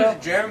Black Widow. I like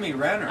him Jeremy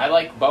Renner. I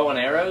like bow and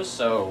arrows,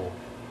 so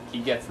he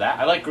gets that.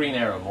 I like Green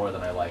Arrow more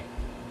than I like.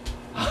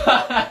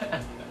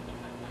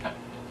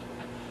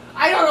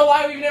 I don't know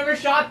why we've never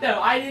shot them.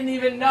 I didn't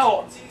even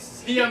know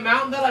the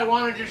amount that I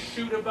want to just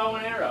shoot a bow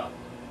and arrow.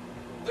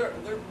 They're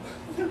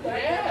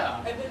yeah.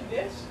 And then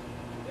this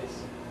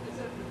is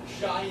a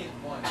giant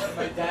one that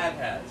my dad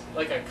has.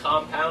 Like a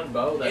compound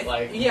bow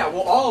that yeah.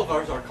 Well, all of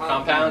ours are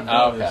compound.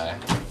 Oh, okay.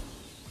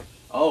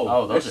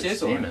 Oh, those are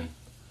steaming.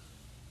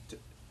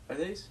 Are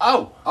these?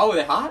 Oh, are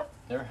they hot?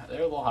 They're a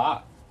little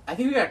hot. I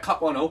think we gotta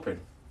cut one open.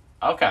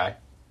 Okay.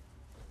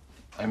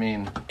 I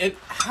mean,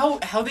 how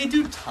they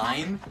do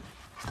time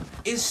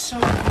is so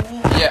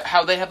cool. Yeah,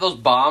 how they have those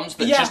bombs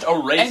that just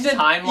erase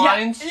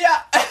timelines.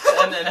 Yeah.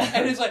 And then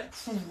and it's like,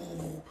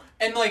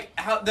 and like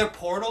how their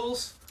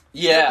portals.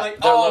 Yeah, like,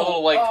 they're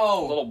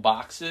little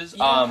boxes.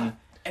 Yeah.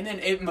 And then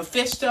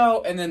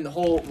Mephisto, and then the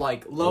whole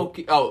like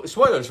Loki. Oh,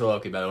 spoilers for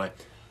Loki, by the way.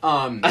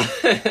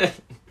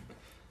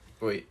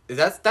 Wait,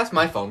 that's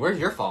my phone. Where's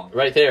your phone?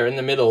 Right there in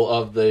the middle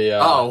of the.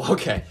 Oh,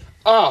 okay.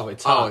 Oh,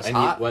 it's hot. It's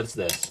hot. What's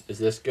this? Is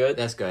this good?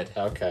 That's good.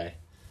 Okay.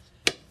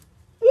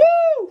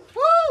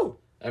 Woo!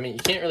 I mean, you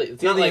can't really.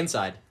 It's Feel not the like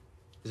inside.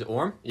 Is it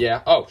warm?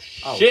 Yeah. Oh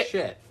shit! Oh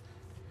shit!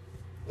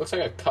 Looks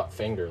like a cut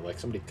finger, like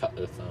somebody cut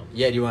their thumb.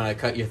 Yeah. Do you want to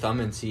cut your thumb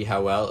and see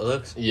how well it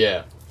looks?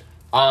 Yeah.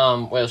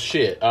 Well,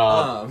 shit.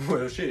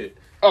 Well, shit.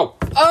 Oh.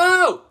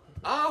 Why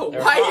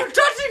are you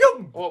touching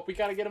them? Well, we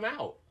gotta get them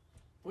out.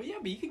 Well, yeah,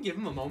 but you can give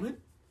them a moment.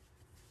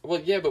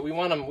 Well, yeah, but we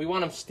want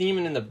them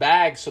steaming in the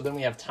bag, so then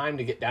we have time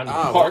to get down to the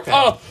park. Okay.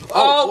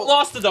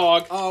 Lost the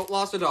dog. Oh,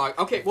 lost the dog.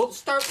 Okay, well,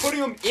 start putting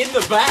them in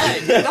the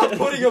bag. Not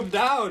putting them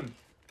down.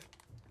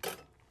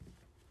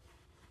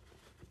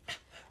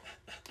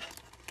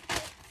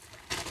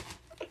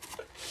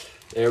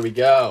 There we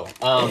go.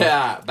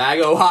 Yeah,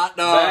 bag of hot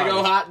dogs. Bag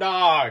of hot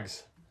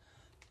dogs.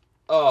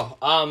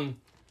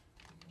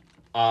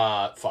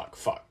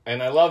 Fuck.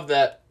 And I love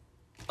that.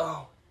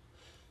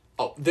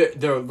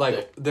 They're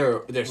like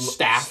their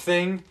staff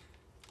thing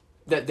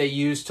that they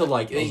use to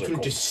like they can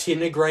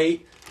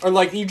disintegrate or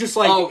like you just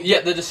like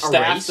the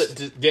staffs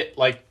that get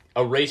like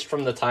erased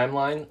from the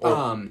timeline.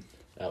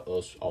 That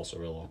was also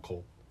real little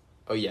cool.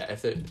 Oh yeah,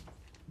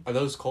 are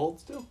those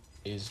cold still?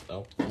 These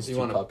two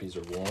puppies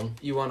are warm.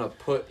 You want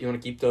to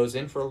keep those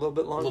in for a little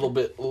bit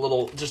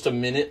longer? Just a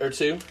minute or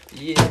two.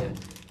 Yeah.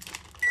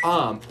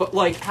 But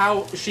like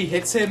how she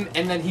hits him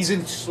and then he's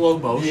in slow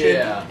motion.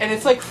 Yeah. And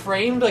it's like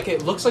framed, like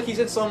it looks like he's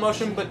in slow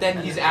motion, but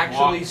then he's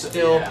actually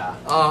still. Yeah.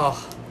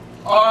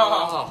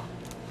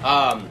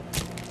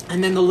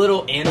 And then the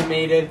little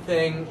animated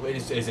thing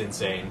is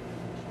insane.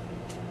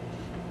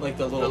 Like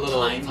the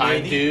little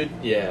time dude.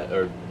 Yeah,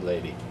 or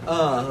lady.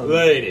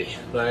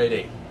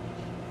 Lady.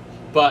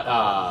 But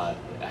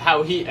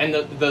how he and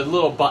the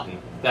little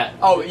button that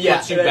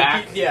puts you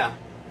back.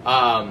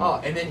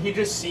 And then he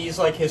just sees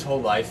like his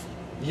whole life.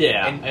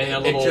 Yeah, and a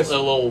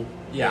little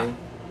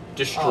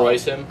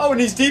destroys him. Oh, and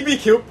he's DB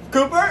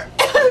Cooper.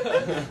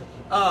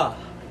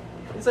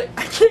 He's like,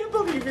 I can't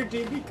believe you're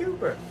DB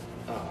Cooper.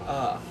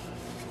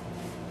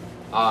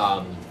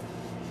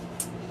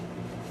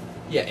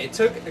 Yeah, it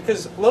took,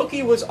 because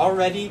Loki was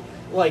already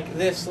like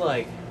this,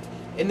 like,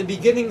 in the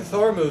beginning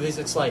Thor movies,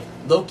 it's like,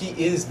 Loki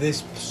is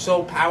this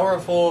so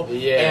powerful,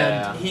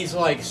 and he's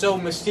like so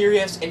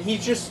mysterious, and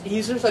he's just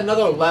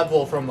another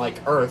level from like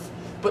Earth.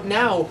 But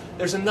now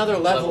there's another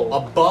level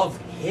above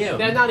him.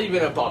 They're not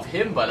even above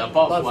him, but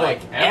above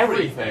like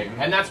everything.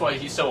 And that's why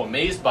he's so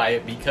amazed by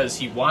it, because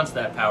he wants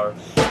that power.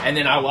 And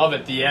then I love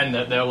at the end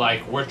that they're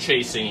like, we're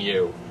chasing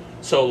you.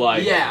 So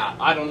like, yeah,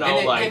 I don't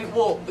know,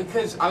 well,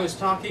 because I was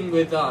talking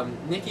with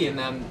Nikki and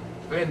them,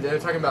 and they're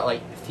talking about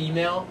like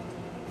female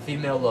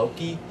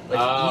Loki,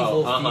 like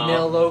evil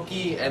female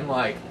Loki, and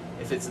like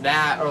if it's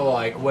that or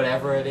like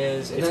whatever it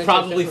is, it's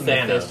probably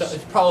Thanos.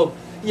 It's probably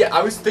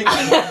I was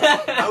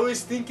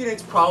thinking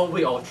it's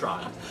probably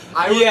Ultron.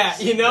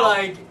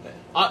 Like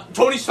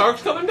Tony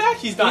Stark's coming back.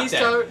 He's not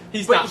dead.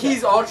 He's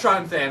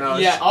Ultron Thanos.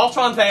 Yeah,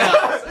 Ultron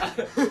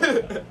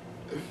Thanos.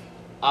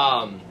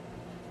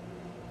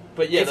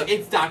 But yeah,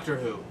 it's Doctor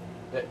Who.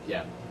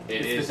 Yeah,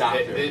 it's the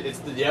Doctor. It's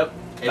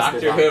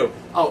Doctor Who.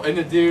 Oh, and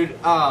the dude,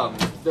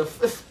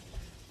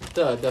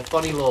 the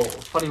funny little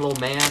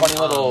man, funny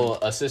little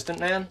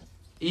assistant man.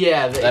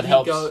 Yeah, that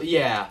helps.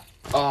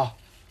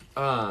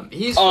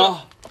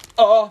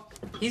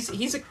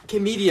 He's a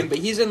comedian, but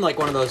he's in like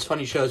one of those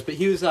funny shows. But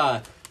he was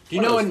do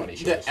you know in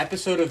the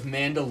episode of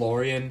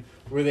Mandalorian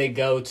where they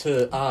go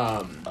to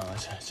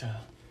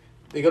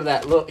they go to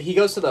that little, he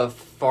goes to the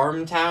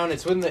farm town.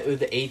 It's when the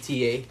the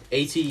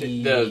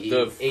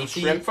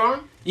shrimp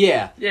farm?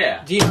 Yeah.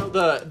 Yeah. Do you know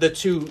the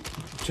two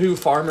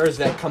farmers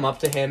that come up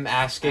to him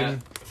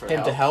asking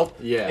him to help?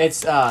 Yeah.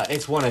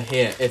 It's one of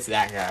him. It's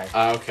that guy.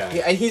 Okay.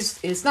 Yeah,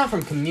 it's not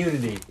from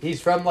Community. He's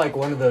from like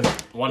one of those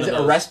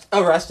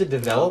Arrested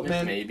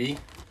Development. Maybe.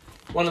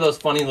 One of those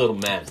funny little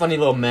men.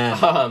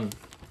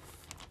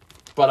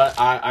 But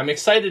I'm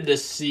excited to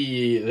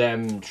see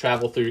them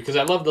travel through, because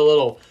I love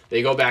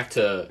they go back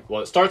to,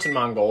 it starts in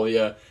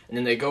Mongolia, and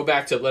then they go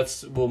back to,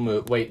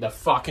 the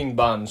fucking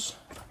buns.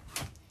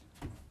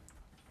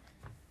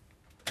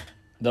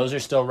 Those are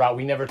still raw.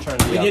 We never turned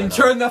the oven. We didn't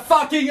turn the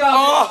fucking oven!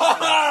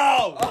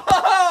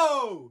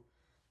 Oh!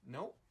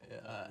 Nope.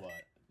 What?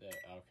 Okay.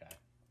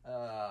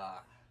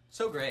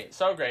 So great. It's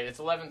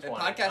 11:20. The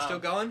podcast still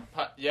going?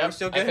 Yeah,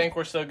 still good? I think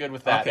we're still good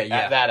with that. Okay,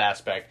 yeah. That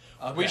aspect.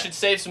 Okay. We should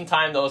save some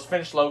time though. Let's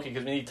finish Loki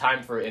because we need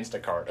time for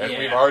Instacart, and Yeah.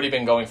 we've already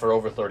been going for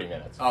over 30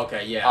 minutes.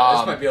 Okay, yeah.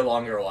 This might be a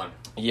longer one.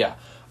 Yeah.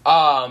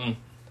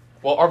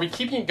 Well, are we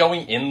keeping it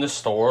going in the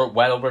store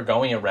while we're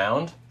going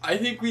around? I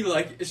think we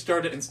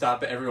start it and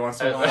stop it every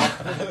once in a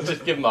while.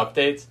 Just give them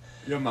updates.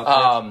 Give them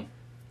updates.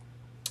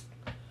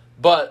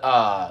 But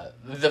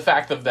the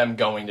fact of them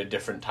going to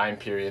different time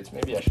periods,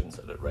 maybe I shouldn't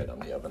set it right on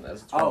the oven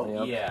as it's warming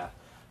up. Yeah.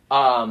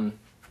 And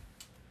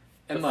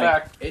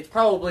it's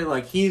probably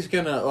like he's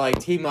gonna like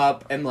team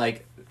up and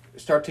like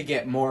start to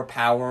get more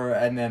power,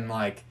 and then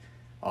like,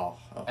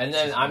 and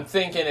then I'm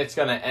thinking it's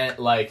gonna end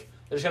like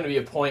there's gonna be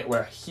a point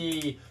where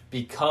he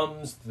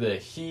becomes the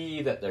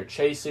he that they're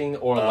chasing,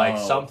 or like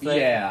something.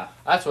 Yeah,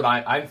 that's what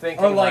I'm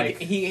thinking. Or like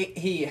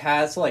he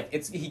has like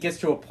he gets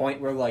to a point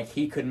where like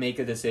he could make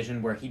a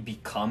decision where he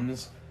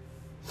becomes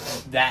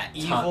that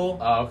evil.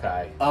 Oh,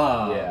 okay.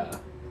 Yeah.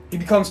 He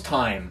becomes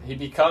time. He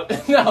becomes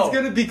He's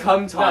gonna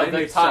become time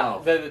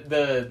itself.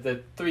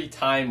 The three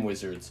time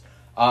wizards.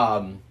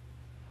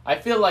 I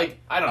feel like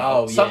I don't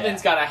know.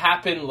 Something's got to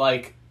happen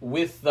like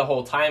with the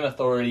whole time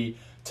authority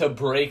to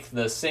break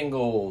the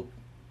single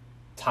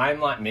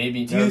timeline.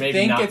 Maybe. Do you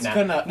think not it's now.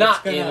 gonna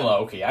not in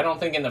Loki? I don't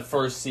think in the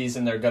first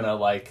season they're gonna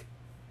like.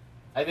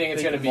 I think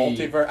it's gonna be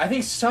multiverse. I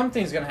think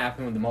something's gonna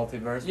happen with the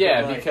multiverse.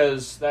 Yeah,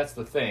 because that's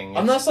the thing.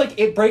 Unless like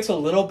it breaks a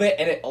little bit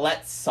and it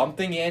lets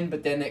something in,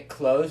 but then it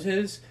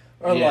closes.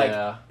 Or like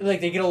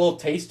they get a little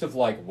taste of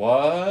like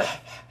what?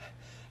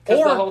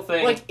 Or the whole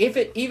thing, like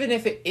even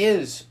if it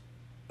is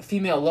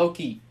female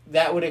Loki,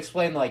 that would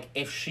explain like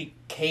if she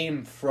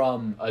came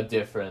from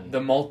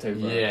the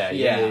multiverse.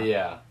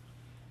 Yeah.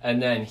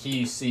 And then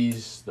he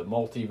sees the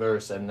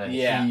multiverse, and then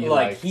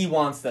he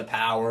wants the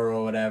power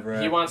or whatever.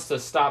 He wants to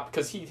stop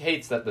because he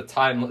hates that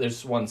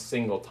there's one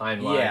single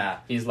timeline. Yeah,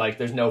 he's like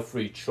there's no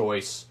free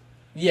choice.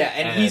 Yeah,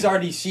 and he's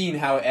already seen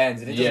how it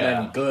ends, and it doesn't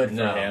end good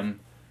for him.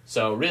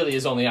 So really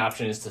his only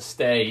option is to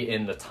stay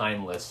in the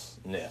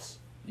timelessness.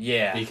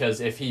 Yeah. Because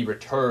if he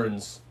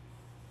returns,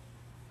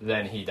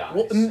 then he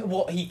dies.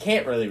 Well, he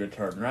can't really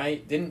return,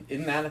 right?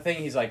 Isn't that a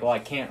thing? He's like, well, I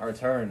can't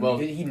return. Well,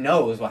 he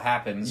knows what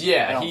happens.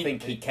 Yeah. I don't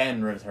think he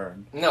can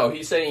return. No,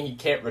 he's saying he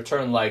can't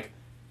return, like,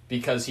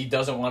 because he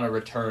doesn't want to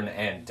return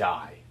and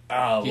die.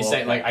 Oh, he's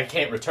saying, like, I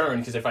can't return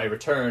because if I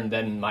return,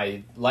 then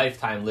my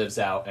lifetime lives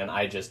out and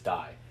I just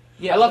die.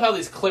 Yeah, I love how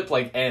this clip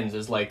like ends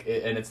is like,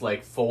 and it's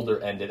like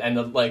folder ended, and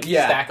the like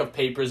stack of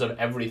papers of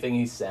everything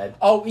he said.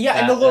 Oh yeah,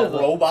 and the little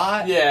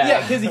robot.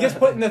 Yeah, because he gets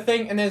put in the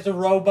thing, and there's a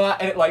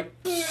robot, and it like,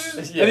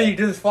 and then you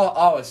just fall.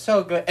 Oh, it's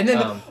so good. And then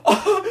the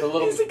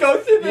little, he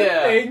goes through the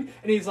thing,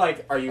 and he's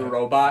like, "Are you a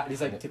robot?" And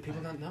he's like, "Do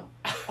people not know?"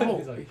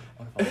 He's like,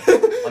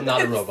 I'm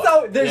not a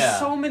robot. There's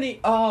so many.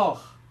 And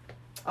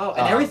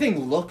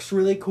everything looks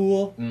really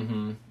cool.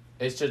 Mm-hmm.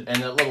 It's just,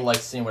 and that little, like,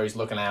 scene where he's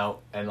looking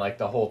out, and, like,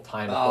 the whole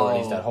time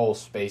authorities, that whole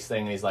space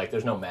thing, and he's like,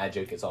 there's no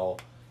magic, it's all,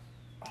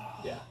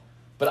 yeah.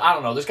 But I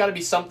don't know, there's gotta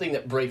be something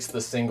that breaks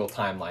the single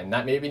timeline.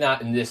 Maybe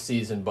not in this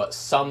season, but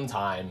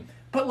sometime.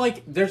 But,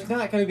 like, there's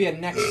not going to be a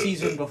next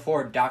season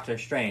before Doctor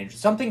Strange.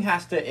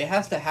 It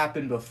has to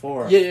happen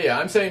before. Yeah.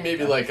 I'm saying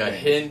maybe, like, a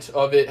hint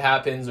of it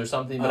happens or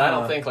something, but I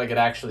don't think, like, it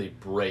actually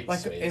breaks.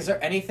 Like, maybe. Is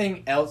there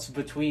anything else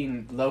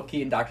between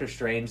Loki and Doctor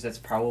Strange that's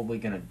probably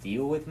going to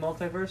deal with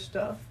multiverse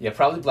stuff? Yeah,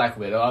 probably Black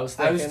Widow, I was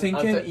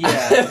thinking.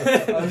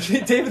 Yeah.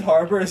 David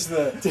Harbour is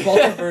the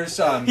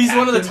multiverse, He's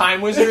one of the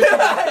time wizards.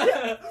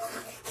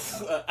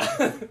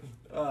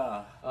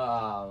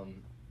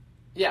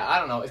 Yeah, I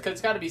don't know.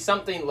 It's got to be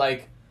something,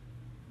 like,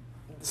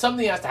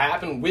 something has to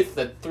happen with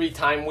the 3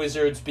 time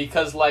wizards,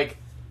 because, like,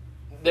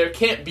 there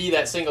can't be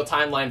that single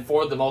timeline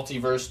for the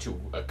multiverse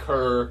to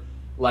occur,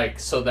 like,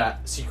 so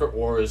that Secret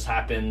Wars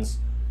happens,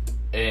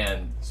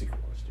 and Secret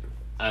Wars,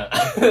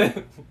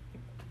 dude.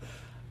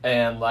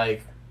 And,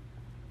 like,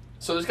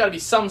 so there's got to be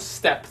some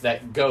step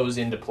that goes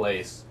into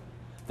place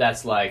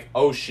that's like,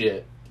 oh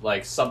shit,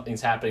 like,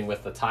 something's happening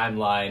with the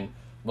timeline,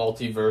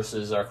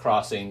 multiverses are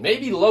crossing.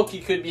 Maybe Loki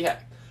could be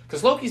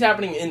because Loki's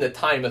happening in the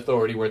Time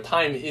Authority, where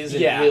time isn't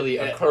really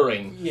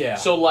occurring. Yeah.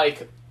 So,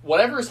 like,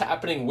 whatever's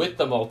happening with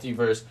the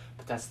multiverse,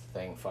 but that's the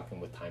thing, fucking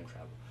with time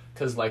travel.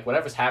 Because, like,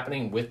 whatever's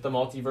happening with the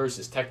multiverse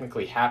is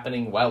technically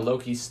happening while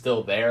Loki's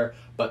still there,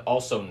 but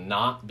also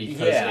not,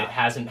 because it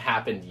hasn't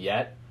happened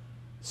yet.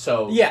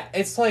 So... Yeah,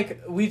 it's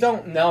like, we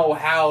don't know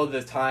how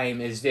the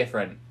time is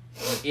different.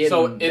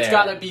 So it's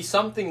got to be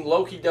something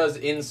Loki does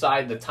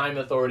inside the Time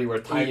Authority where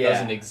time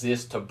doesn't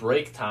exist to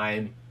break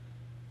time,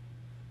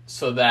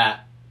 so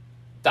that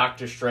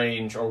Doctor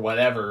Strange or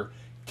whatever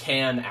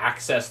can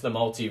access the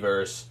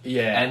multiverse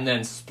and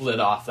then split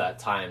off that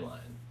timeline.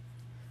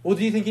 Well,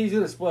 do you think he's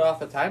going to split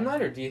off the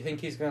timeline, or do you think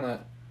he's going to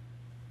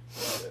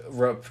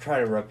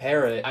try to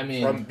repair it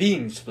from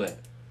being split?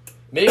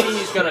 Maybe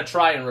he's going to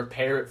try and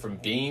repair it from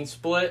being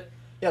split.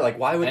 Yeah, like,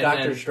 why would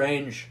Doctor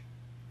Strange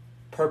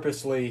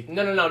purposely...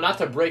 No, not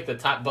to break the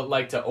time, but,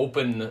 like, to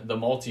open the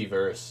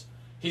multiverse.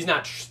 He's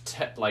not,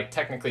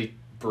 technically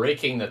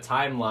breaking the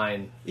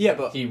timeline. Yeah,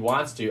 but... He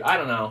wants to. I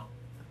don't know.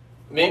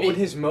 Maybe what would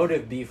his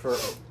motive be for...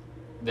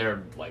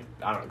 They're, like,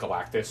 I don't know,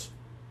 Galactus.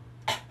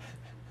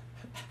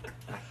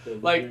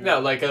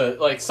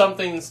 Like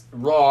something's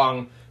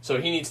wrong, so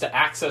he needs to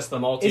access the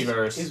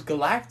multiverse. Is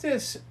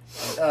Galactus,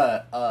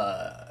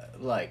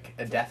 like,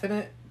 a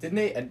definite? Did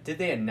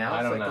they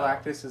announce that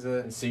Galactus is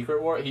a... In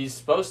Secret War? He's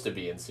supposed to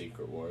be in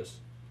Secret Wars.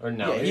 Or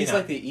no, yeah, he's not.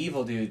 Like the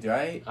evil dude,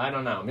 right? I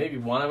don't know. Maybe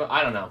one of them.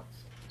 I don't know.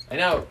 I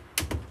know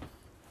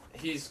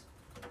he's...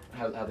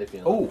 How they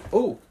feeling?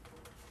 Oh.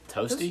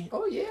 Toasty?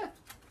 Oh, yeah.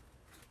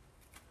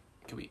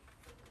 Can we...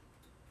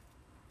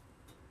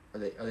 Are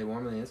they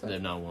warm on the inside? They're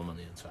not warm on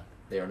the inside.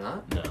 They are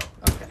not? No.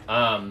 Okay.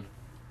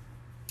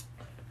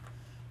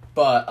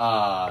 But,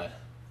 I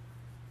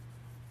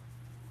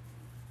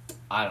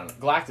don't know.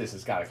 Galactus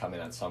has got to come in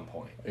at some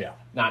point. Yeah.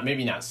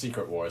 Maybe not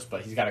Secret Wars,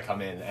 but he's got to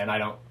come in, and I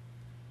don't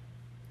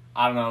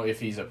know if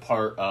he's a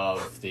part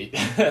of the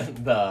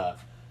the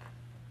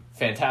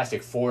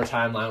Fantastic Four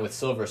timeline with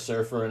Silver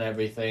Surfer and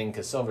everything,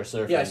 because Silver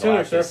Surfer and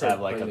Galactus have,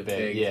 like, a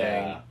big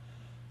thing.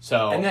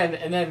 So and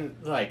then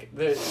like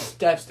it's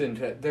destined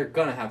to, they're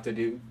gonna have to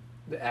do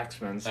the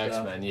X-Men stuff.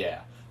 X-Men,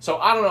 yeah. So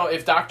I don't know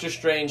if Doctor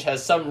Strange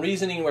has some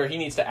reasoning where he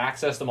needs to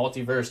access the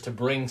multiverse to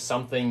bring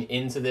something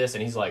into this,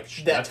 and he's like,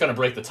 that's gonna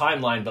break the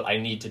timeline, but I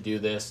need to do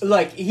this.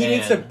 Like, he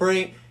needs to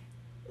bring,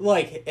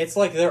 like, it's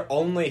like their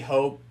only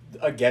hope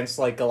against,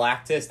 like,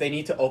 Galactus. They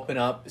need to open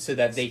up so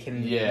that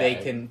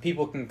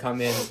people can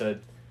come in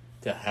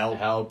to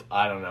help.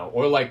 I don't know.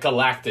 Or, like,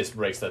 Galactus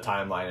breaks the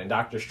timeline, and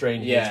Doctor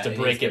Strange needs to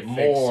break it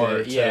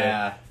more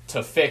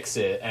to fix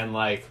it. And,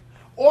 like...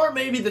 Or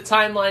maybe the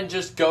timeline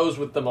just goes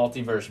with the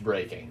multiverse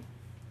breaking.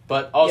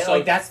 But also...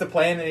 like, that's the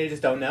plan and they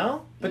just don't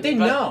know? But they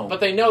know. But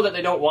they know that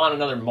they don't want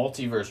another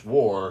multiverse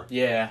war.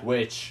 Yeah.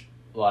 Which,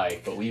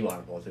 like... But we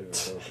want a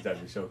multiverse war, because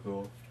that'd be so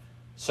cool.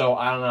 So,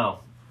 I don't know.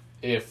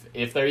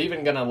 If they're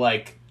even gonna,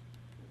 like...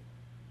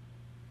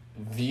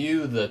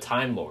 view the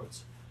Time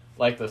Lords...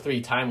 like the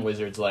 3 time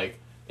wizards, like,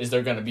 is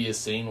there going to be a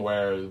scene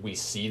where we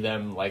see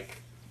them,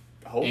 like,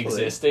 hopefully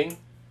existing?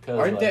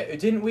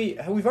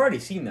 We've already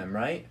seen them,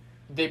 right?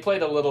 They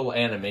played a little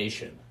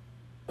animation.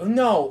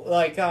 No,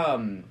 like,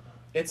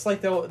 it's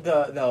like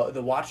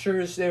the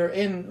Watchers, they're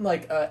in,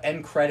 like,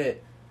 end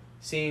credit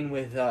scene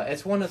with,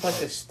 it's one of, like,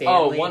 the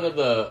Stanley... Oh, one of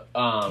the,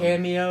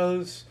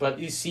 cameos, but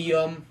you see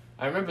them.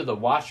 I remember the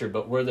Watcher,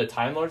 but were the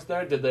Time Lords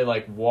there? Did they,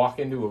 like, walk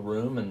into a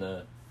room and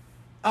the...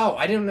 Oh,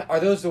 I didn't know. Are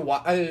those the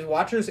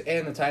Watchers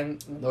and the Time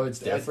Lords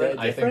different?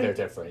 I think they're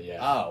different, yeah.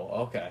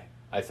 Oh, okay.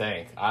 I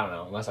think. I don't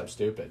know, unless I'm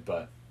stupid,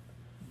 but...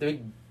 The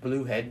big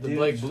blue head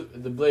dudes?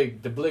 The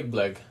blig. The blig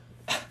bligs?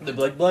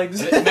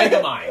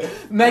 Megamind.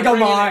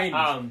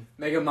 Megamind.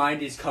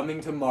 Megamind is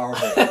coming to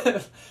Marvel.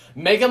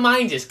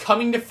 Megamind is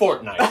coming to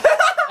Fortnite.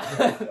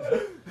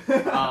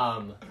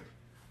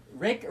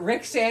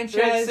 Rick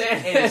Sanchez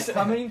is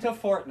coming to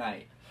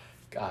Fortnite.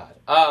 God.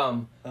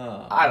 I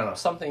don't know.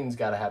 Something's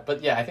got to happen.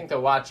 But yeah, I think the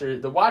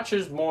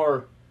Watchers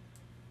more,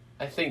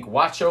 I think,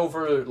 watch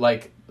over,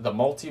 like, the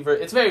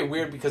multiverse. It's very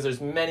weird because there's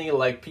many,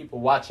 like, people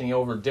watching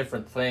over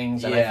different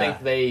things. And I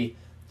think they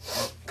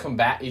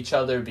combat each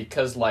other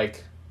because,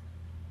 like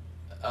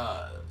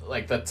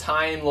the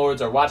Time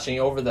Lords are watching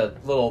over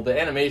the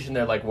animation.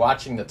 They're, like,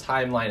 watching the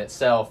timeline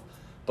itself.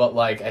 But,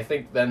 like, I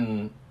think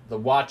then the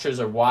Watchers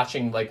are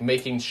watching, like,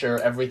 making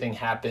sure everything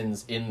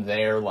happens in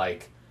their,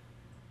 like,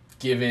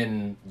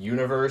 given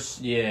universe.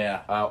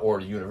 Yeah. Or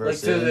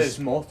universes. Like, so there's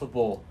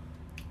multiple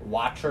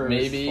Watchers.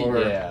 Maybe,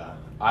 yeah.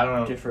 I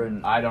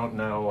don't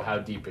know how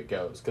deep it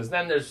goes. Because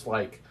then there's,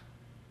 like,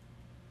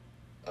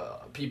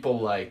 people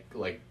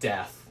like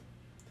Death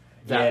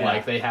that,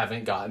 like, they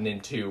haven't gotten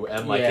into.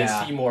 And, like, is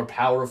he more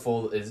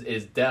powerful?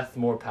 Is Death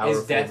more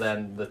powerful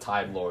than the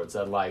Time Lords?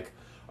 And, like,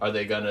 are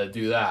they gonna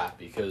do that?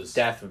 Because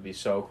Death would be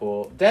so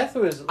cool. Death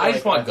was, like, I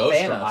just want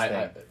Ghost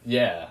Rider.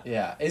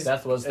 Yeah.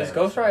 Death was Thanos. Is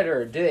Ghost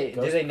Rider, do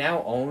they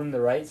now own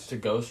the rights to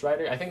Ghost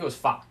Rider? I think it was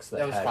Fox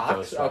that was had Fox?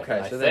 Ghost Rider.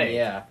 Okay, so then,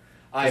 yeah.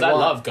 I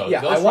love Ghost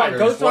Rider. I want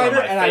Ghost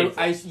Rider,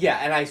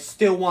 and I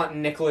still want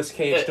Nicolas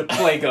Cage to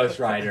play Ghost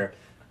Rider.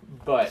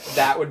 But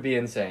that would be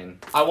insane.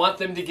 I want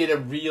them to get a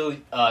real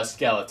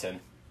skeleton.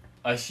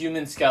 A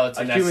human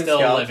skeleton that's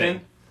still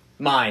living.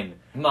 Mine.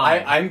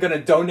 I'm gonna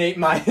donate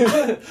mine.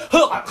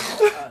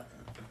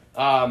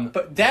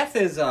 But Death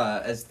is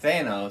as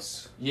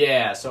Thanos.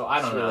 Yeah, so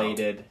I don't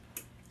related. know.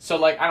 So,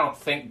 like, I don't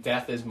think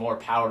Death is more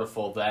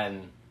powerful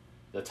than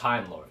the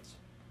Time Lords.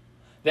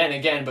 Then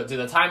again, but do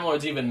the Time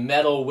Lords even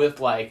meddle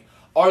with, like,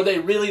 are they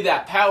really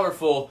that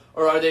powerful,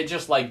 or are they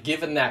just, like,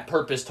 given that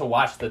purpose to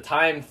watch the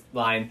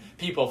timeline?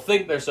 People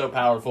think they're so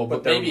powerful,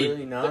 but they're maybe,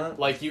 really not.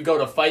 Like, you go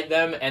to fight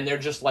them, and they're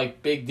just,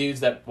 like, big dudes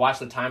that watch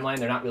the timeline.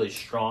 They're not really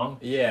strong.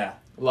 Yeah.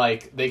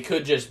 Like, they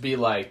could just be,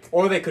 like...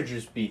 Or they could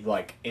just be,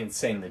 like,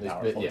 insanely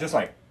powerful. Just,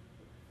 like...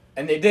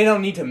 And they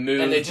don't need to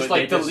move, and they just,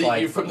 like,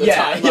 delete you from the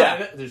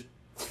timeline.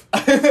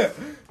 Yeah.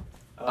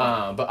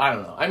 But I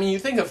don't know. I mean, you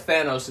think of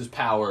Thanos'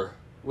 power...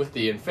 with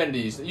the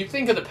Infinities, you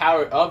think of the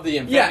power of the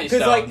Infinity Stones. Yeah,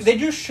 because, like, they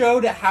just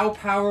showed how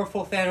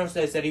powerful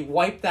Thanos is, that he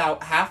wiped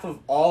out half of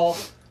all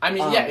I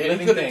mean,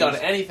 he could have done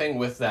anything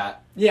with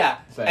that. Yeah,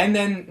 thing. And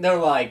then they're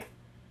like,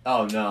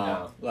 oh,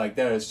 no. Like,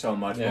 there is so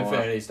much more.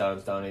 Infinity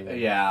Stones don't even...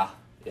 Yeah.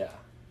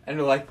 And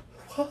they're like,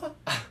 what?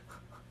 I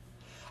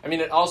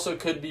mean, it also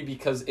could be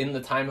because in the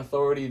Time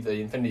Authority, the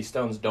Infinity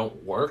Stones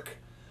don't work,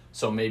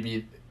 so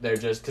maybe... they're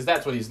just... because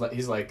that's what he's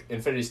like,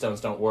 Infinity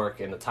Stones don't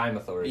work in the Time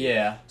Authority.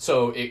 Yeah.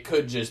 So it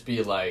could just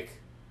be like,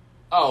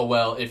 oh,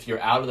 well, if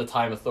you're out of the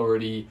Time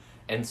Authority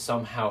and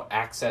somehow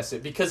access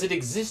it... because it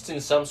exists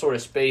in some sort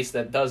of space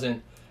that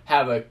doesn't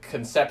have a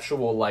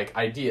conceptual, like,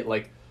 idea.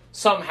 Like,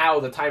 somehow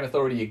the Time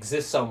Authority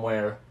exists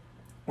somewhere...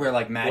 where,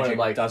 like, magic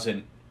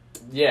doesn't...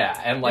 Yeah,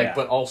 and, like,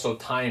 but also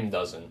time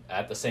doesn't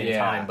at the same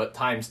time, but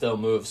time still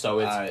moves, so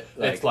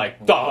it's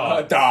like,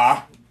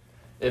 duh.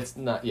 It's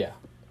not... Yeah.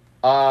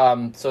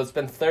 So it's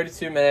been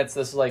 32 minutes.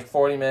 This is like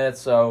 40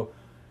 minutes. So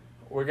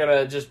we're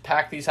gonna just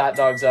pack these hot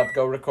dogs up,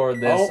 go record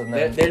this, and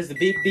then there's the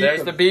beep beep.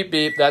 There's the beep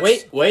beep.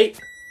 That's wait.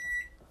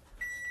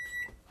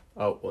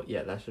 Oh well,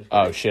 yeah, that's just.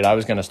 Oh shit! I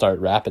was gonna start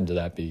rapping to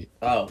that beat.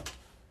 Oh.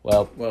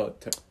 Well.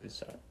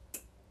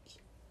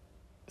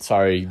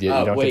 Sorry, you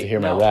don't get to hear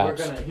my raps.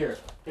 We're gonna here.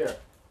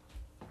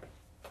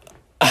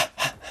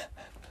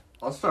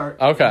 I'll start.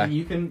 Okay.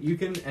 You can,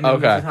 and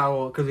then this is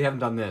how, because we haven't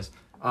done this.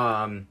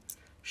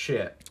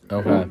 Shit.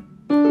 Okay.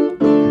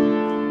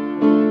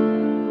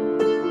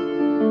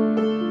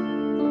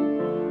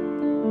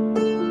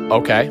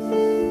 Okay.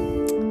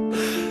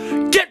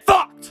 Get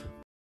fucked!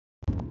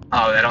 Oh,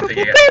 I don't think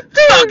you get it.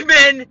 Fuck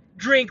men,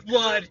 drink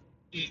blood,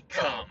 eat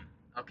cum.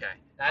 Okay.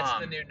 That's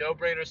the new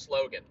no-brainer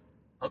slogan.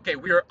 Okay,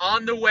 we are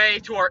on the way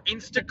to our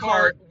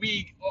Instacart.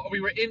 We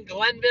were in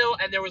Glenville,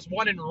 and there was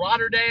one in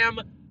Rotterdam,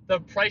 the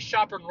Price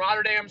Chopper in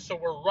Rotterdam, so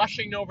we're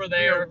rushing over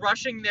there. We're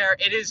rushing there.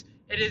 It is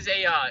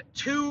a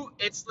two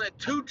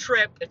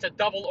trip. It's a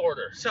double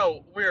order.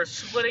 So we're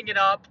splitting it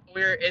up.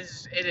 We're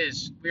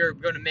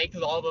going to make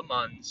all the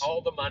muns.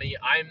 All the money.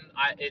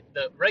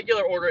 The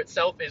regular order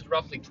itself is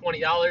roughly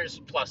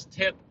 $20 plus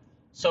tip.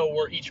 So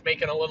we're each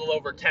making a little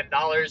over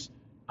 $10.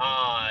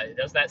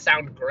 Does that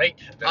sound great?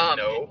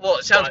 No. Well,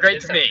 it sounds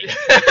great to me.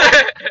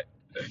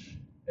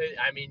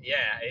 I mean,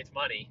 yeah, it's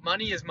money.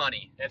 Money is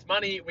money. It's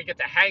money. We get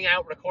to hang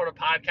out, record a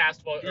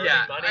podcast while earning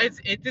money.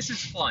 This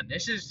is fun.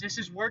 This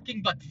is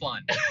working but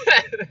fun.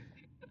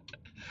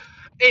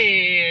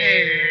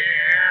 We're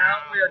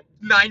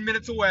 9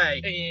 minutes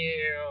away.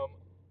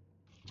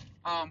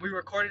 We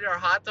recorded our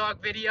hot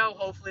dog video.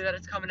 Hopefully that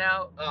it's coming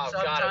out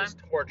sometime. God, it was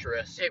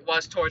torturous. It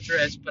was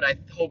torturous, but I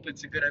hope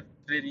it's a good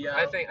video.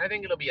 I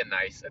think it'll be a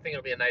nice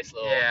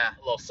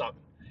little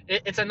something.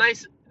 It's a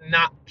nice,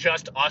 not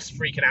just us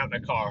freaking out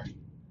in a car.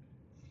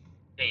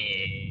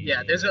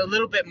 Yeah, there's a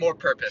little bit more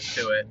purpose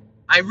to it.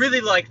 I really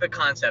like the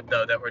concept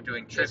though that we're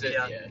doing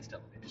trivia. It's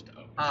definitely just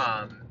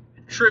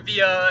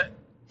trivia,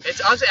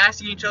 It's us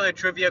asking each other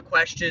trivia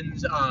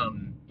questions.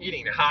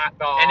 Eating hot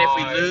dogs. And if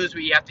we lose,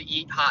 we have to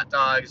eat hot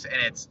dogs,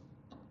 and it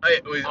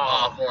was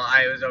awful.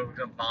 I was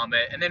gonna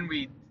vomit, and then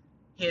we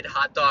hid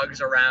hot dogs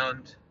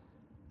around.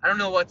 I don't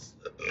know if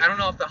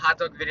the hot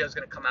dog video is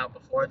gonna come out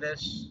before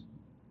this,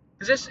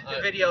 because this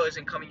video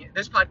isn't coming.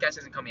 This podcast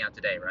isn't coming out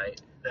today,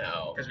 right?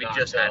 No, because we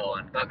just had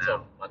one. Not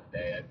until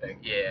Monday, I think.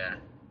 Yeah.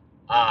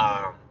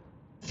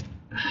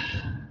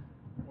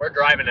 We're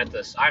driving at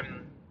this.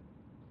 I'm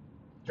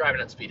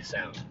driving at the speed of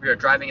sound. We are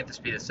driving at the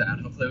speed of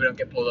sound. Hopefully, we don't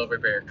get pulled over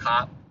by a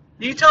cop.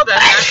 Can you tell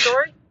that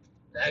story?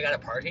 I got a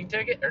parking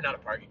ticket, or not a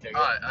parking ticket?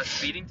 A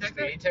speeding ticket.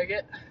 Speeding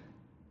ticket.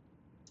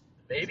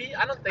 Maybe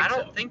I don't think so. I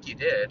don't think you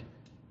did.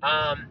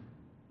 I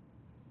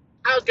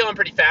was going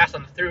pretty fast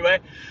on the throughway.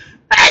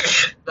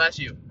 Bless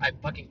you. My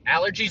fucking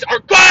allergies are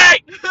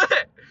great.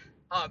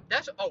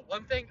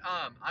 One thing.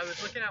 I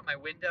was looking out my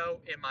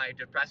window in my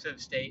depressive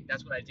state.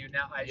 That's what I do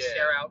now. I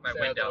stare out my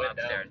window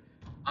upstairs.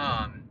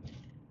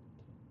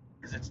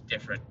 Because it's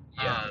different.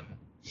 Yeah.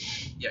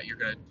 You're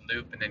gonna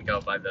loop and then go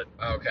by the.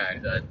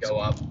 Okay. Go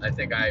up. I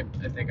think I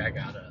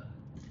got a.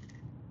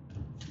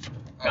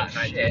 Got an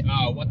idea.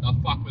 Oh, what the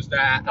fuck was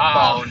that?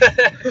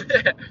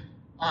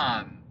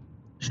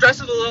 Stress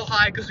is a little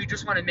high because we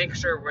just want to make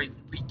sure we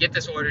get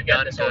this order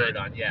done.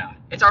 Yeah.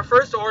 It's our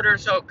first order,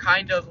 so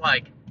kind of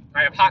like.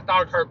 I have hot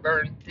dog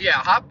heartburn.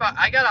 Yeah,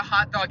 I got a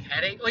hot dog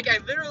headache. Like I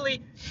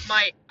literally,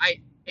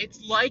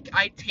 it's like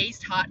I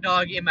taste hot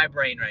dog in my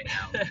brain right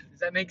now. Does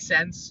that make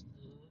sense?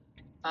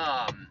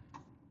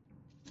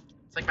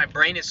 It's like my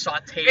brain is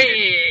sauteed.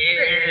 We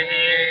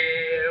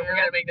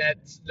gotta make that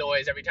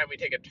noise every time we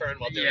take a turn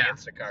while doing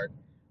Instacart.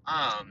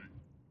 I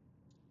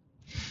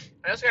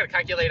also gotta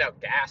calculate out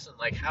gas and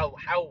like how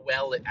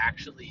well it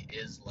actually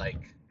is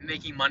like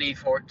making money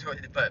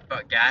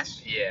but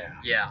gas. Yeah.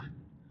 Yeah.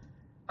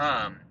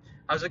 I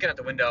was looking at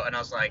the window and I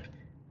was like,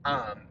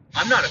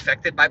 I'm not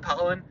affected by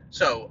pollen,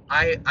 so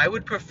I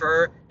would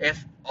prefer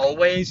if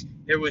always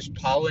there was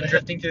pollen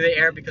drifting through the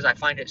air because I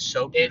find it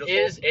so beautiful.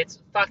 It's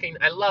fucking,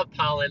 I love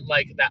pollen,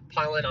 like that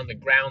pollen on the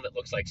ground that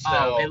looks like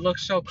snow. Oh, it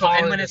looks so cool.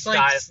 And when it's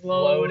like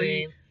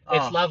floating,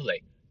 it's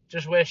lovely.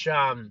 Just wish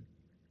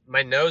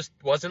my nose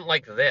wasn't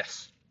like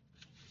this.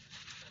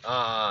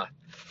 I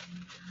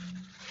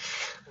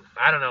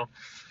don't know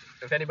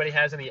if anybody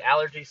has any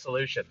allergy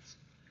solutions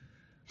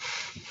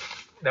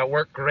that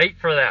work great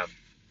for them.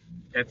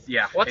 What's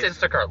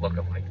Instacart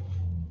looking like?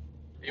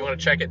 You want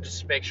to check it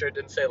just to make sure it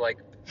didn't say like.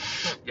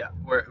 Yeah,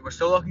 we're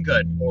still looking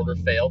good. Order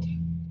failed.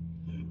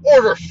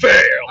 Order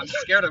failed. I'm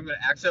scared I'm gonna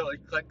accidentally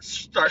click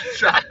start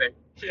shopping.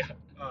 Yeah.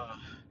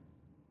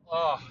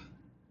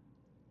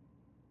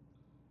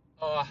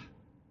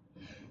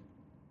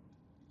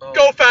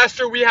 Go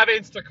faster. We have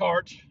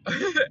Instacart.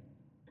 I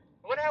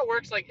wonder how it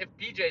works. Like if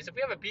we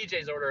have a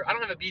BJ's order, I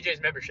don't have a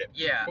BJ's membership.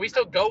 Yeah. Can we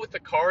still go with the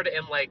card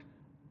and like?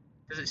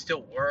 Does it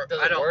still work?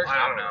 I don't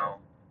know.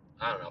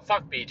 I don't know.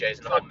 Fuck BJ's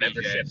and the whole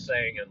membership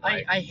thing. And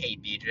like, I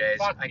hate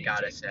BJ's. I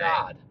gotta say.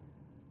 God.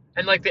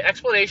 And like the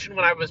explanation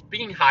when I was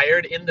being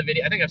hired in the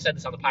video, I think I've said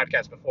this on the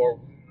podcast before,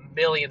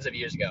 millions of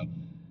years ago.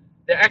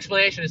 Their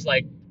explanation is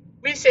like,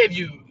 we save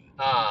you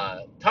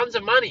tons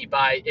of money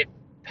by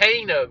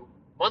paying a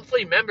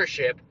monthly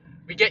membership.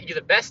 We get you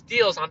the best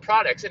deals on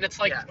products, and it's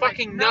like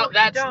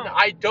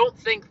I don't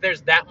think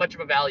there's that much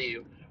of a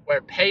value where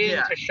paying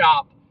to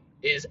shop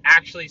is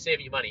actually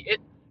saving you money.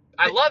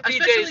 I love BJ's.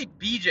 Especially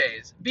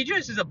BJ's.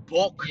 BJ's is a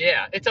bulk.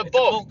 Yeah, it's a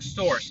bulk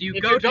store. So you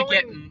go to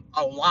get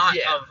a lot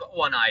of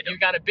one item. You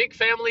got a big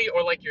family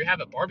or like you have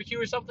a barbecue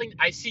or something.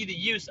 I see the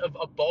use of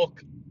a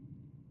bulk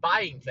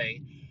buying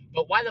thing,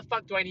 but why the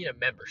fuck do I need a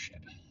membership?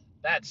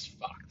 That's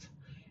fucked.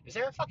 Is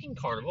there a fucking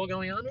carnival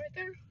going on right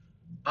there?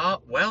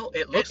 Well,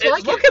 it looks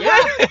like it.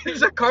 Yeah,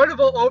 there's a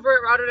carnival over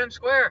at Rotterdam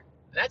Square.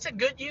 That's a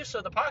good use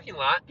of the parking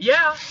lot.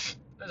 Yeah.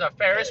 There's a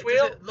Ferris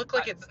wheel. Does it look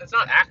like it's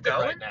not active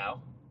right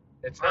now.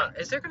 It's not.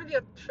 Is there going to be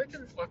a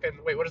freaking fucking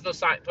wait? What is those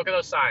signs? Look at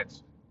those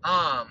signs.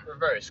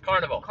 Reverse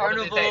carnival. What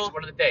are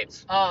the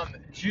dates?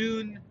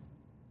 June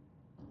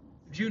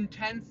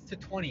 10th to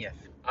 20th.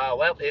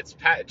 Well, it's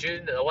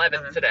June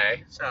 11th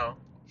today. So.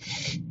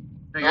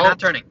 No, you're not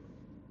turning.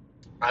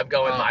 I'm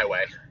going my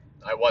way.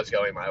 I was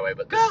going my way,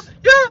 but go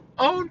your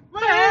own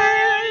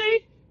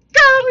way.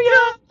 Go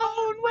your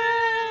own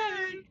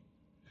way.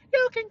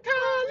 You can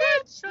call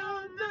it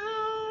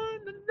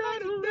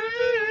another way.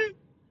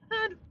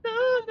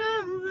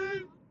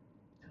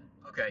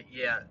 Okay,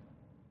 yeah.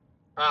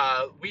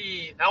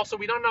 We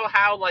don't know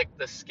how like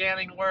the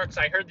scanning works.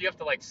 I heard you have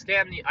to like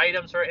scan the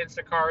items for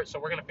Instacart, so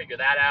we're gonna figure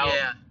that out.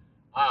 Yeah.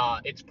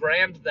 It's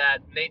grand that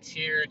Nate's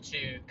here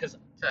to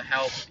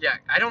help. Yeah,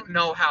 I don't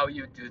know how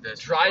you do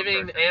this.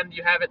 Driving and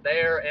you have it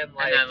there and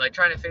then like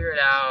trying to figure it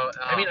out.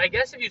 I mean, I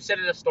guess if you sit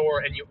in a store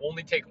and you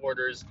only take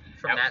orders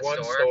from at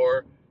one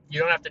store, you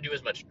don't have to do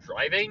as much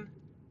driving,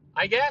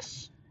 I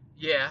guess.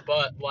 Yeah.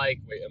 But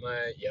like, wait, am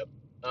I? Yep.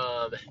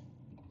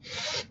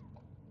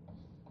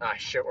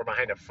 Shit, we're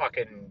behind a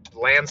fucking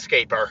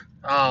landscaper.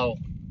 Oh,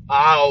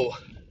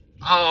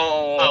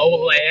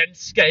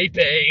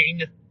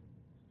 landscaping.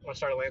 Want to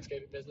start a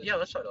landscaping business? Yeah,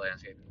 let's start a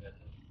landscaping business.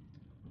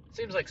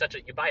 Seems like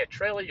you buy a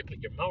trailer, you put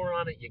your mower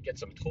on it, you get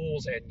some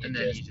tools, and then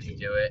you just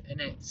do it. And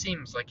it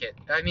seems like it.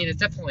 I mean, it's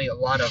definitely a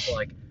lot of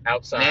like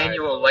outside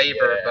manual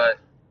labor, but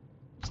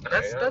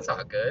that's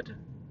not good.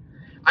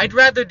 I'd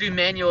rather do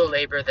manual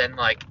labor than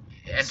like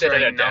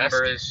entering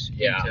numbers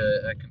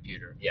into a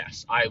computer.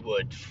 Yes, I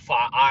would.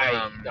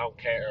 I don't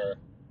care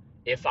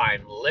if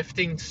I'm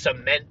lifting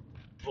cement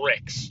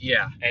bricks.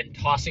 Yeah. And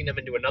tossing them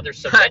into another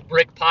cement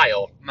brick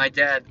pile. My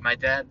dad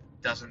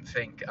doesn't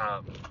think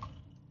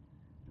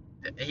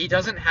he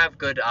doesn't have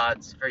good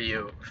odds for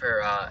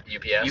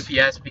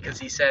UPS because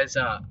he says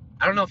I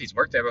don't know if he's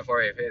worked there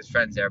before, if his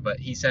friend's there, but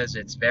he says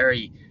it's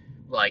very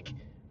like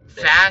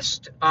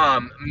fast,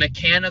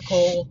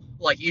 mechanical.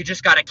 Like you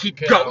just gotta keep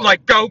go.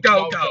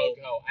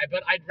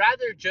 But I'd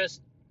rather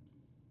just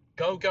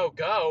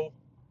go.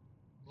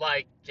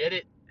 Like get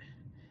it.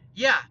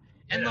 Yeah,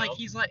 and like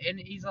he's like,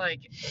 and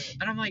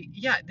I'm like,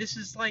 yeah, this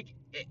is like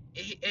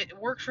it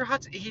works for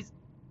hot. It's.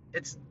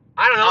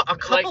 I don't know. A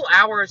couple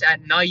hours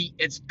at night,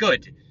 it's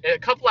good. A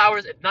couple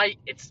hours at night,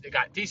 it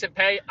got decent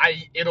pay.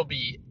 It'll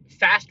be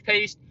fast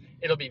paced.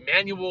 It'll be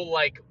manual,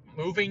 like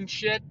moving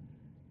shit,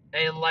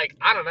 and like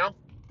I don't know.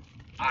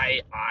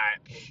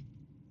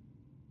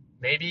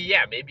 Maybe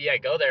I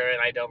go there and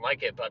I don't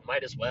like it, but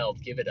might as well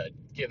give it a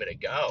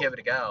go. Give it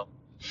a go.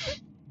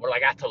 What do I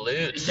got to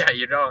lose? Yeah,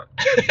 you don't.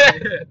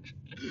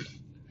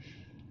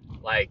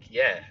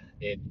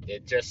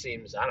 It just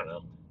seems I don't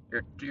know.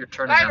 You're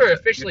turning. Did I ever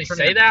officially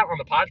say that on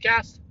the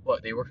podcast?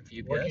 What, they work for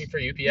UPS? Working for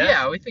UPS?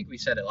 Yeah, we think we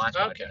said it last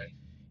Okay. podcast.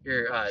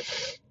 You're,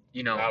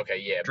 Okay,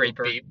 yeah.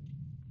 Draper. Boop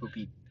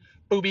beep.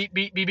 Boop beep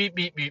beep beep beep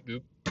beep beep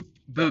boop.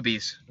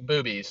 Boobies.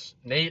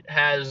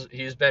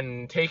 He's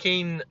been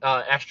taking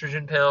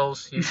estrogen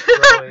pills. He's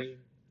growing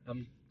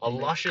a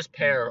luscious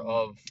pair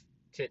of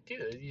dude,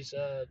 these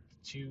no,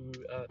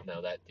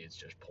 that dude's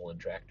just pulling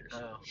tractors.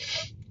 Oh.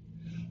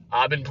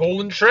 I've been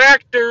pulling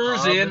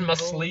tractors in my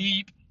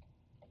sleep.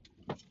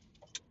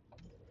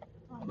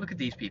 Look at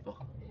these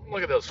people.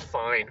 Look at those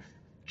fine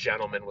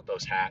gentlemen with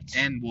those hats.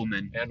 And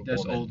woman.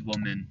 Those old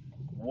women.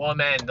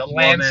 The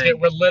landscape.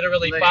 We're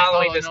literally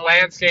following this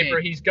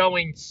landscaper. He's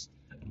going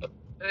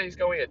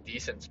a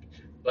decent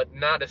speed, but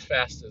not as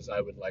fast as I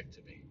would like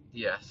to be.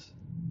 Yes.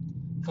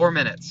 4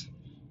 minutes.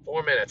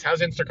 4 minutes.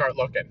 How's Instacart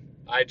looking?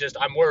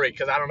 I'm worried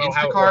because I don't know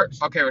how it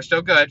works. Okay, we're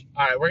still good.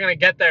 All right, we're gonna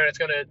get there, and it's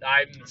gonna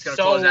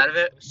close out of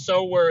it.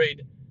 So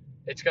worried.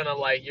 It's gonna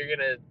you're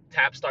gonna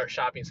tap start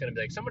shopping. It's gonna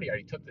be like somebody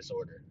already took this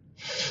order.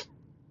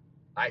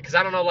 Because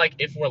I don't know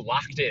if we're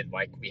locked in,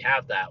 we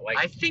have that.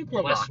 I think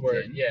we're locked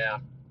in. Yeah.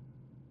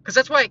 Because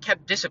that's why it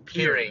kept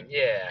disappearing.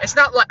 Yeah. It's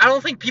not I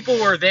don't think people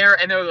were there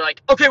and they were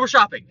like, okay, we're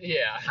shopping.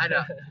 Yeah. I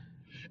know.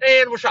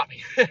 And we're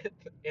shopping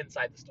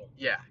inside the store.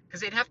 Yeah.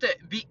 Because they'd have to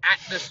be at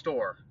the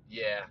store.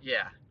 Yeah.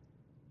 Yeah.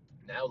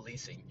 Now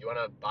leasing. You want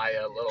to buy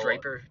a little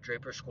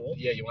Draper School?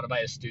 Yeah, you want to buy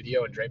a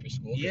studio in Draper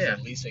School? Yeah. They're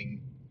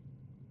leasing.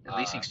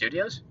 Leasing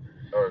studios?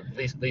 Or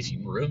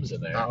leasing rooms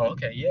in there. Oh,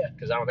 okay, yeah.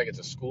 Because I don't think it's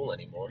a school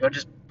anymore.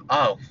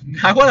 I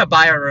want to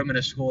buy a room in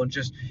a school and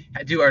just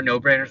do our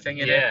no-brainer thing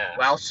in it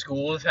while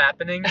school is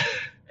happening,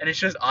 and it's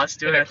just us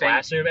doing a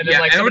classroom, and then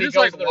and we're just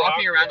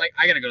walking around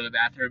I gotta go to the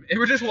bathroom, and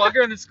we're just walking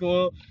around the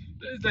school,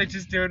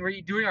 just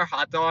doing our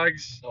hot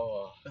dogs.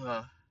 Oh.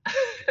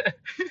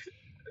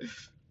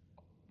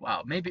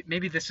 Wow,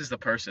 maybe this is the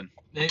person.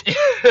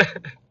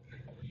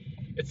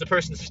 It's the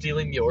person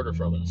stealing the order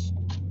from us.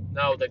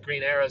 No, the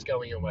Green Arrow's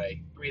going your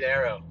way. Green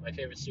Arrow, my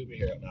favorite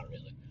superhero. Not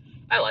really.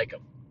 I like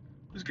him.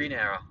 Who's Green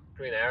Arrow?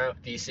 Green Arrow,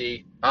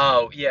 DC.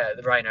 Oh, yeah,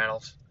 the Ryan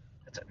Reynolds.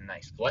 That's a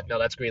nice. What? No,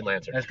 that's Green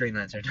Lantern. That's Green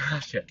Lantern. Oh,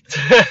 shit.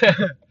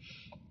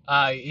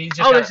 He's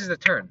just this is the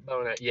turn.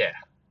 Oh, no, yeah.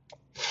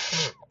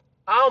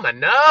 Oh, my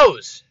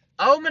nose!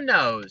 Oh, my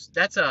nose.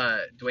 That's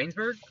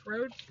Dwaynesburg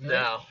Road?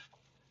 No.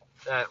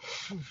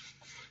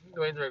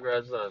 Dwaynesburg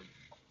Road's the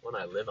one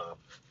I live on.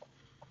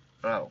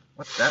 Oh,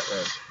 what's that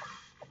road?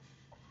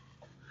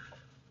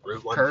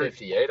 Route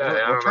 158.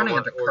 We're turning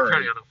into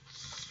Curry.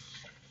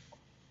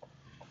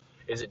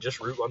 Is it just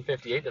Route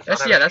 158?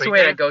 That's the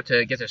way I go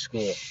to get to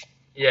school.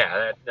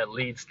 Yeah, that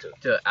leads to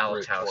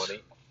Alex's Route house.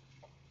 20.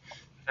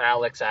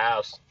 Alex's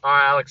house. Oh,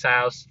 Alex's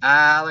house.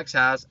 Alex's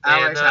house.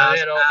 Alex's house.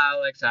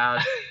 Alex's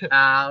house.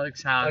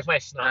 Alex's house. Like my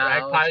snot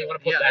rag pile. You want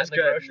to put that in the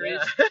groceries?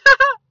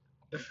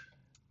 Yeah.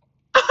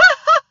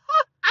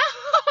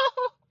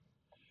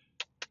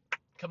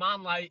 Come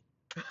on, light.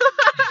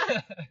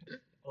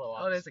 Hello,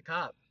 oh, there's a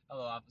cop.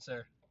 Hello,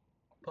 officer.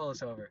 Pull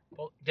us over.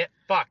 Get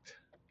fucked.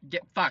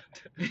 Get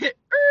fucked.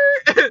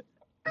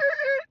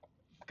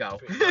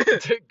 Go.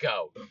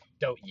 Go.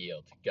 Don't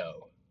yield.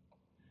 Go.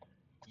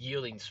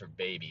 Yielding's for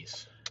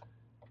babies.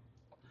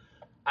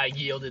 I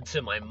yielded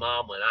to my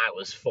mom when I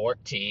was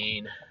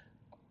 14.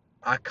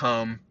 I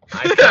come.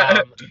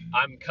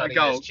 I'm cutting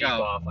this Jeep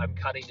off. I'm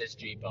cutting this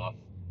Jeep off.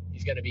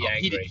 He's gonna be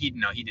angry. He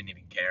didn't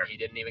even care. He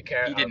didn't even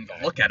care? He didn't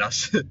look at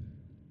us.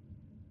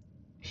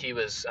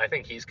 I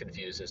think he's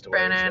confused as to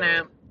where he's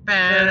going.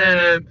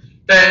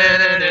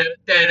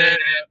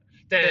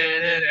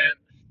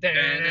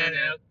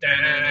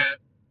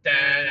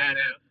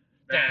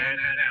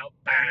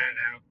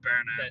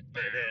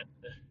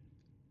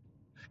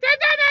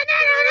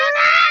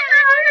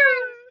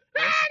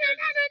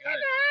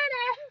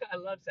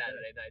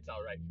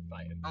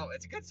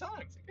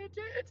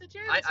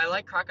 I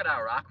like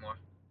Crocodile Rock more.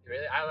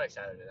 Really? I like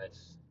Saturday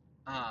Nights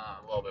a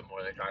little bit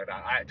more than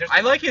Crocodile.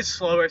 I like his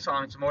slower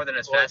songs more than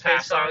his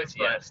fast-paced songs.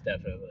 But, yes,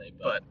 definitely.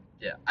 But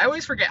yeah, I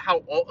always forget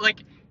how old.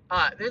 Like,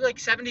 they're like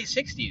 70s,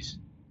 60s.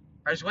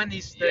 Is when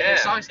these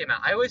songs came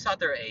out. I always thought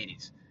they were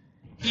 80s.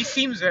 He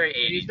seems very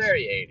 80s. He's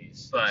very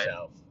 80s but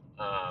himself.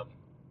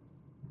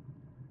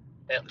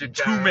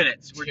 2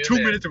 minutes. We're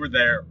 2 minutes and we're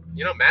there.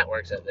 You know, Matt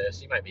works at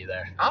this. He might be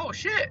there. Oh,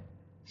 shit.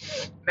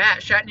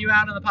 Matt, shouting you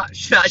out on the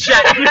podcast.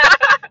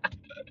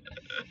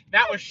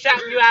 Matt was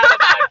shouting you out on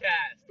the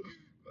podcast.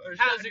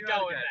 How's it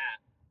going, Matt?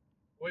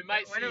 We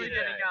might see you today.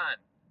 Getting on?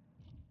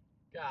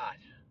 God.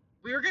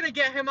 We were going to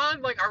get him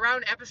on, like,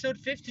 around episode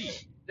 50.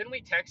 Didn't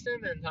we text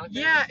him and talk to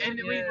him? Yeah, and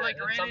we, like,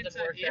 ran into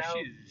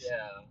issues.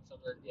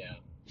 Yeah.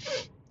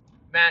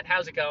 Matt,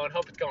 how's it going?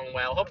 Hope it's going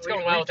well. Hope it's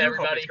going well with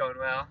everybody. Hope it's going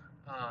well.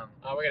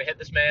 We're gonna hit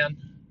this man.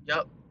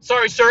 Yep.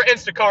 Sorry, sir.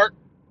 Instacart.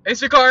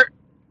 Instacart.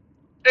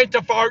 It's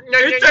a fart.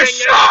 It's a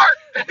shark.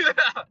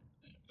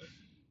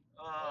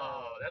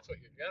 Oh, that's what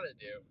you're gonna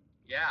do.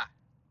 Yeah.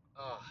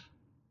 Oh.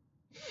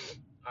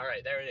 All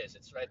right, there it is.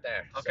 It's right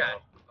there. Okay.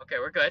 So, Okay,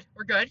 we're good.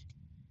 We're good.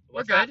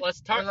 Let's tap.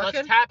 Let's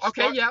tap.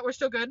 Okay, yeah, we're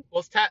still good.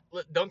 Let's tap.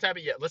 Don't tap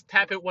it yet. Let's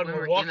tap it when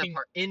we're walking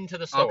into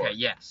the store. Okay,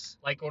 yes.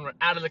 Like when we're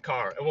out of the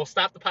car, and we'll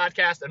stop the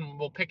podcast and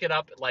we'll pick it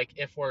up. Like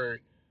if we're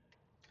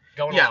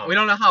going. Yeah, we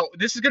don't know how.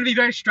 This is gonna be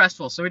very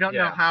stressful, so we don't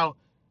know how.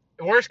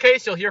 Worst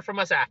case, you'll hear from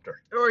us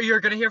after. Or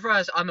you're gonna hear from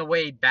us on the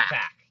way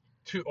back.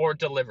 Or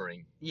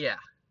delivering. Yeah.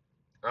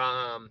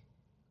 I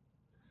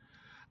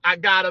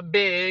got a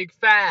big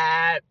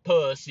fat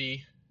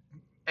pussy.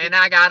 And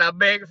I got a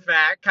big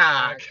fat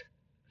cock.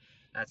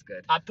 That's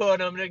good. I put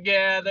them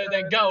together,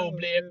 then go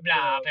blip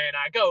blop, and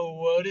I go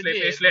what it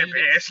is. Slippy,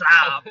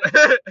 slop.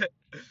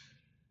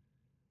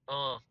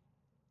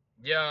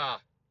 Yeah.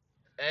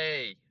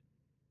 Hey.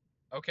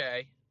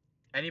 Okay.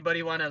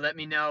 Anybody want to let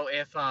me know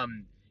if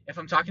I'm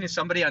talking to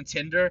somebody on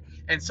Tinder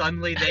and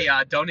suddenly they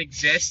don't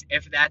exist,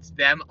 if that's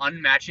them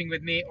unmatching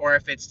with me or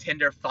if it's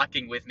Tinder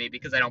fucking with me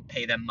because I don't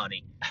pay them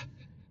money.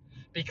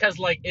 Because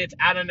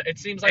it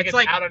seems like it's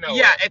out of nowhere.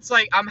 Yeah, it's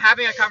like I'm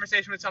having a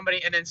conversation with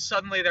somebody and then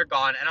suddenly they're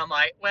gone and I'm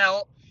like,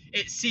 well,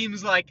 it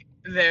seems like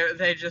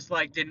they just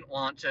like didn't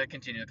want to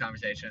continue the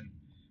conversation,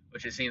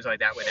 which it seems like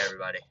that with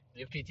everybody.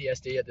 You have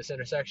PTSD at this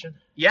intersection?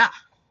 Yeah.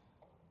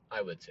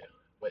 I would too.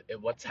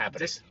 What's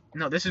happening?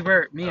 This is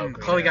where me and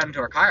Chloe got into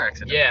our car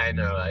accident. Yeah, I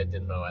know. I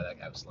didn't know why that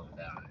guy was slowing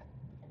down.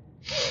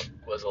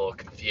 Was a little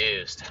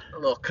confused. A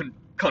little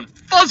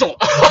confuzzle.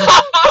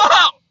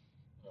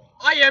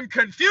 I am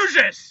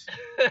Confucius.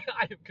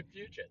 I am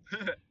Confucius.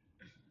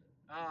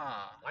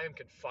 I am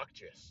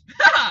Confuctious.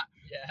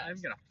 Yeah. I'm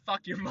gonna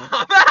fuck your mom.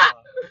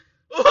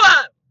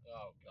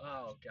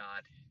 Oh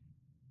God.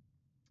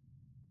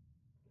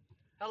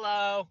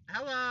 Hello,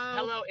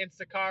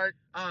 Instacart.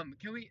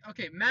 Can we?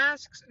 Okay,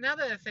 masks. Now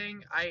that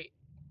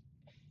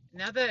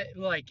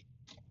like,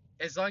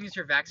 as long as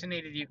you're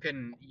vaccinated, you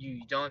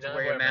don't have to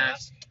wear your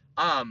mask.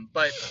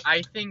 But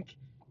I think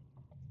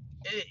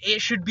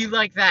it should be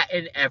like that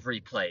in every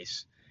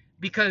place.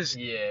 Because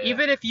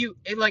even if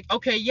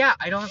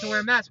I don't have to wear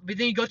a mask, but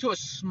then you go to a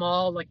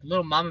small, like,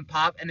 little mom and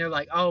pop, and they're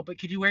like, oh, but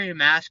could you wear your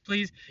mask,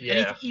 please?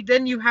 Yeah. And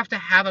then you have to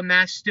have a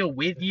mask still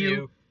with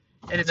you.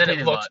 And then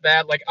it looks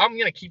bad. Like, I'm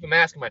going to keep a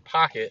mask in my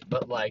pocket,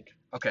 but, like...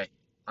 Okay.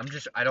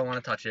 I don't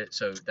want to touch it,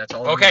 so that's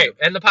all. Okay,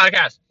 end the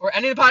podcast. We're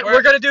ending the podcast.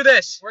 We're going to do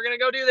this. We're going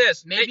to go do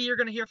this. Maybe you're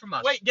going to hear from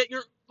us. Wait, get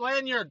your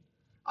lanyard.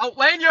 Oh,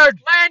 lanyard!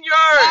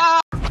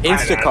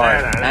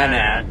 Instacart.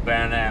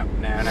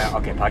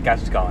 Okay,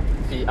 podcast is going.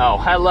 Oh,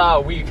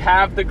 hello. We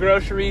have the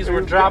groceries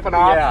we're dropping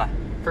off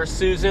for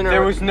Susan.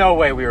 There was no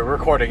way we were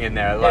recording in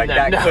there. Like,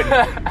 that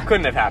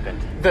couldn't have happened.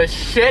 The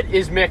shit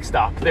is mixed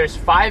up. There's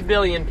 5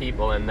 billion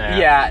people in there.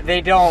 Yeah,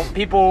 they don't.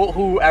 People,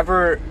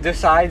 whoever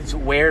decides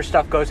where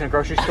stuff goes in a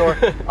grocery store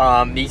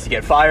needs to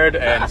get fired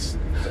and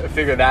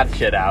figure that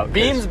shit out.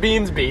 Beans.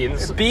 Beans,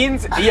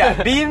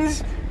 yeah,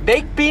 beans.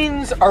 Baked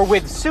beans are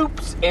with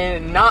soups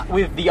and not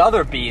with the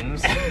other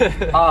beans.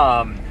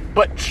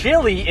 But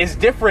chili is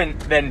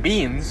different than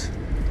beans.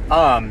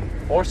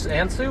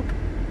 And soup?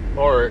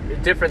 Or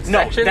different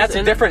sections? No, that's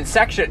a different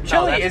section.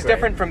 Chili is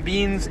different from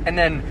beans, and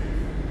then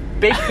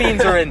baked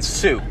beans are in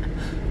soup.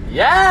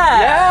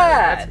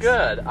 Yeah, that's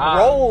good.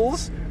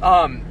 Rolls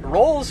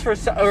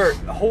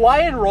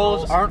Hawaiian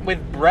rolls aren't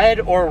with bread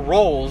or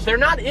rolls. They're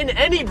not in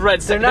any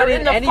bread section. They're not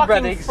in any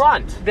bread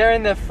front. They're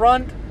in the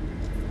front,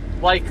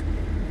 like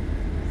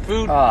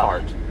food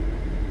part.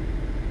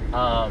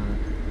 Yeah,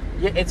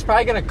 it's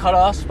probably gonna cut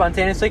off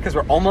spontaneously because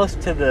we're almost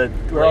to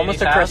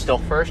Crystal.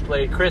 First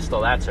Lady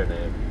Crystal, that's her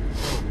name.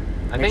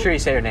 Make sure you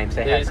say her name.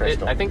 Say hi,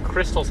 Crystal. I think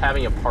Crystal's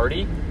having a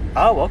party.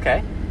 Oh,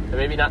 okay.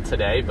 Maybe not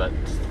today, but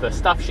the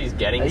stuff she's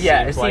getting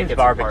seems like it's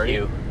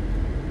barbecue. A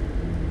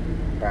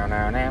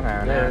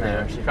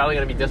party. She's probably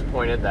gonna be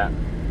disappointed that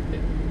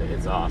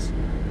it's us.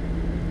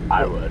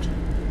 I would.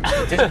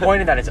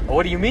 Disappointed that it's.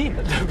 What do you mean?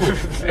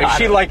 Is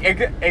she like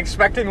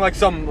expecting like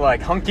some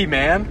like hunky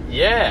man?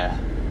 Yeah.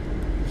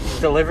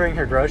 Delivering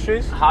her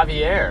groceries?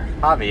 Javier.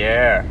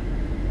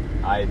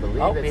 I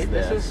believe it's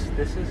this.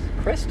 This is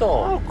Crystal.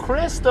 Oh,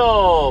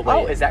 Crystal! Wait.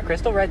 Oh, is that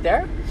Crystal right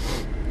there?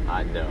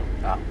 No.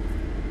 Oh.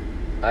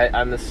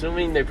 I'm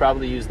assuming they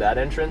probably use that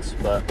entrance,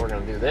 but we're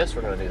going to do this,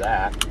 we're going to do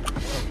that.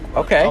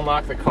 Okay.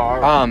 Unlock the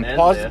car.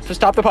 Pause to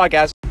stop the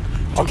podcast.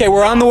 Okay,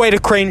 we're on the way to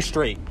Crane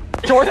Street.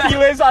 Dorothy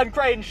lives on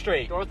Crane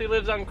Street. Dorothy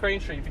lives on Crane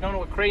Street. If you don't know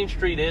what Crane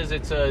Street is,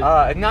 it's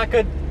a... not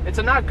good. It's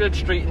a not good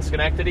street in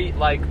Schenectady.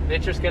 Like, it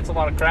just gets a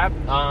lot of crap.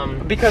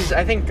 Because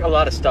I think a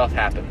lot of stuff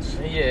happens.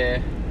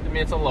 Yeah. I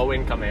mean, it's a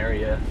low-income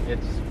area.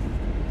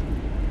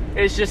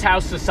 It's just how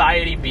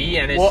society be,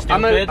 and it's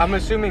stupid. I'm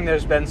assuming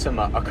there's been some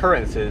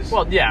occurrences.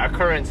 Well, yeah,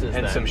 occurrences.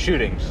 And some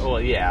shootings. Well,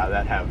 yeah,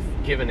 that have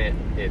given it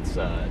its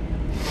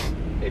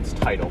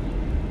title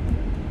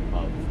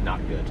of not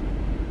good.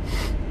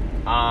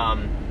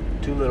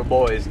 Two little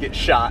boys get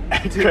shot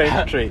at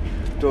Crane Street,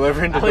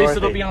 delivering to At Dorothy. least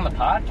it'll be on the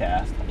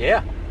podcast.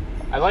 Yeah.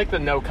 I like the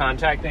no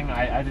contact thing.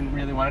 I didn't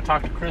really want to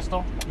talk to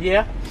Crystal.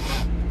 Yeah.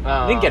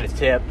 Didn't get a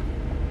tip.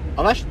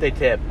 Unless they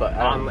tip, but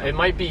it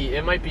might be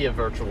a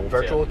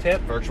virtual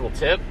tip. Virtual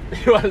tip.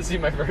 You want to see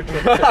my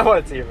virtual tip? I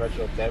want to see your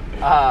virtual tip.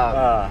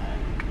 How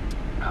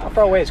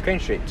far away is Crane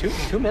Street?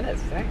 2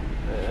 minutes. Dang.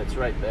 It's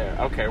right there.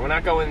 Okay, we're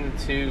not going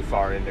too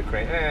far into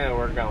Crane.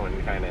 We're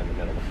going kind of in the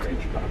middle of Crane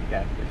Street.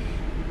 Okay.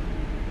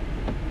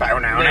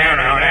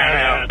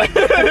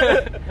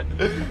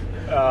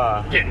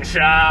 Getting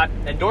shot.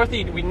 And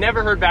Dorothy, we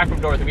never heard back from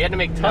Dorothy. We had to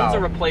make tons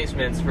of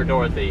replacements for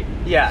Dorothy.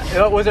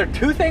 Yeah. Was there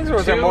 2 things or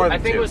was there more than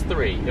 2? I think it was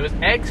 3. It was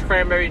eggs,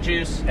 cranberry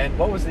juice. And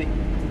what was the...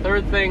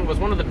 third thing was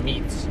one of the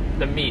meats.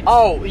 The meats.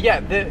 Oh,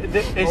 yeah.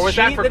 Or was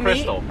that for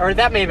Crystal? Or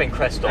that may have been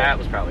Crystal. That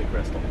was probably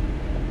Crystal.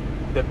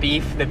 The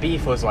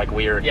beef was like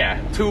weird.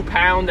 Yeah. 2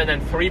 pound and then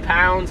 3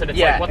 pounds. And it's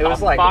like, what the fuck? It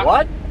was like,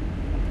 what?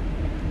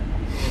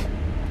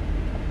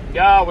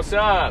 Yo, what's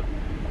up?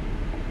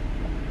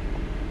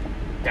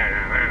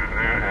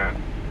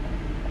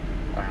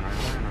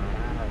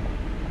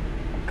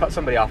 Cut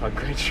somebody off on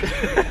Crane Street.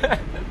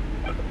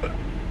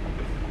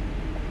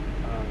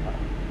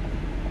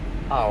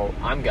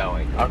 I'm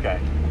going. Okay.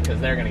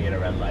 Because they're going to get a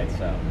red light,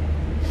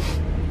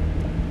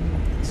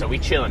 So we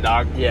chilling,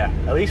 dog. Yeah.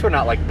 At least we're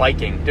not like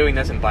biking. Doing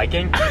this and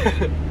biking.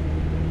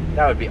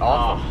 That would be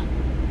awful. Oh.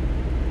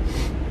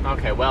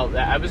 Okay, well,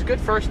 that was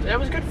good first. That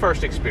was good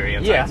first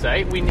experience. Yeah. I'd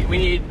say we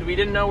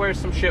didn't know where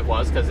some shit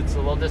was because it's a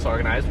little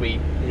disorganized.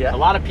 A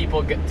lot of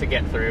people to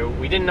get through.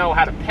 We didn't know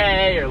how to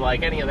pay or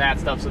like any of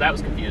that stuff, so that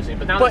was confusing.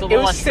 But now it's a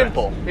little less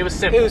simple. It was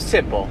simple. It was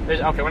simple.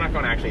 Okay, we're not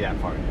going actually that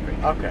far.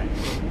 Okay.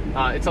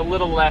 It's a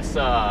little less. It's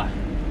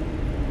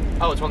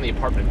one of the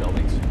apartment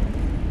buildings.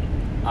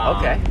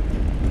 Okay.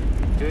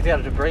 Do we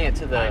have to bring it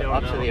to the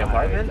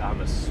apartment?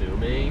 I'm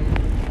assuming.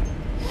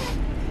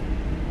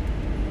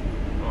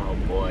 Oh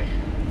boy.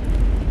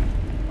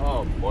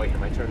 Oh boy,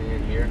 am I turning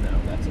in here? No,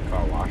 that's a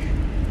car wash.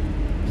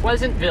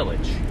 Pleasant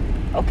Village.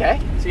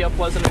 Okay. See how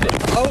pleasant it is?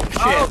 Oh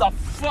shit. Oh, the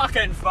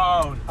fucking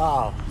phone.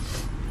 Oh.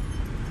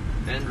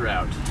 End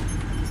route.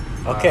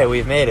 Okay,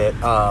 we've made it.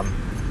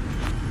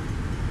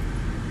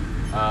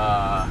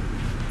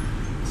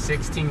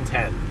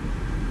 1610.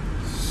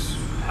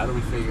 How do we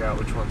figure out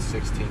which one's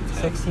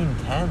 1610?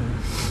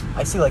 1610.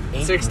 I see like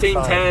 8.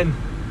 1610.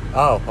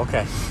 Oh,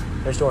 okay.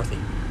 There's Dorothy.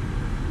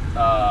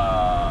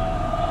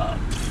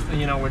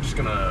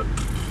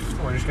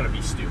 We're just gonna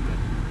be stupid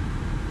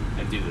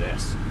and do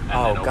this. And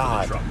then open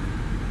God. The trunk.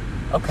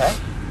 Okay.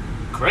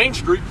 Crane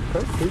Street.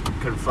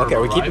 Confirm Okay,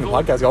 are we keeping the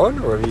podcast going,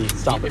 or are we Keep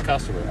stopping? the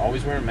customer.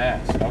 Always wear a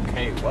mask.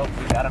 Okay, well,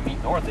 we gotta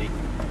meet Dorothy.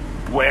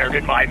 Where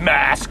did my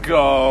mask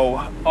go?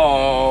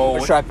 Oh.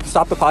 Should I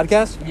stop the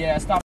podcast? Yeah,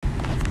 stop.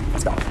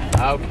 Let's go.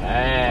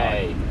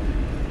 Okay.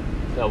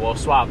 So we'll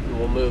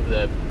move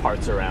the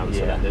parts around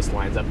so that this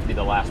lines up to be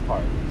the last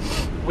part.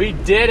 We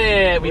did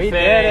it! We did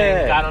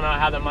it! I don't know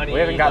how the money... We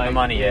haven't gotten the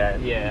money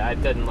yet. Yeah,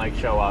 it didn't,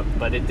 show up.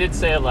 But it did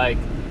say,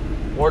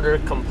 order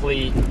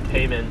complete,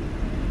 payment,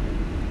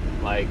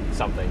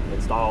 something.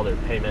 Installed or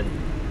payment,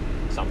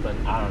 something.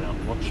 I don't know.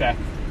 We'll check.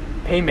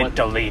 Payment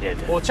deleted.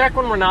 We'll check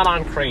when we're not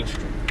on Crane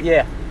Street.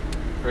 Yeah.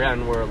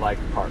 And we're,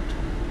 parked.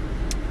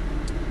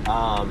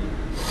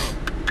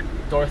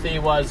 Dorothy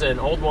was an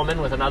old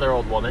woman with another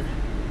old woman.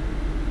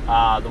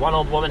 The one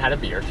old woman had a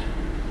beard.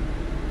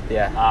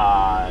 Yeah.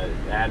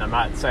 And I'm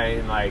not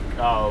saying it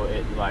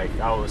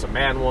was a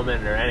man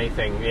woman or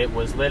anything. It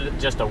was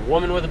just a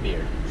woman with a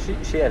beard.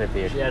 She had a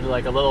beard. She had a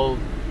little,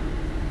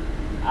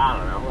 I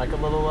don't know, a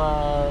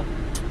little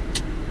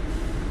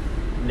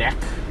neck.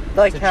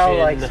 Like how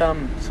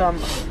chin. Some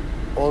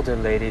older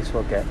ladies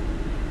will get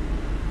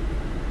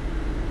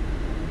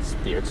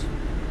beards.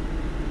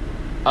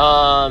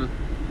 That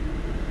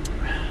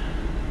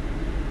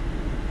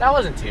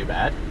wasn't too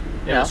bad.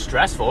 It was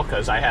stressful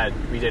because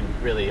we didn't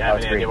really have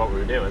any idea what we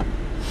were doing.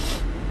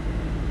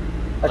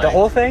 The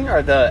whole thing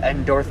or the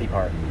and Dorothy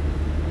part?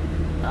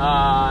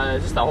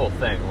 Just the whole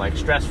thing.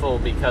 Stressful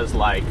because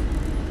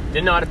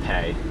didn't know how to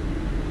pay.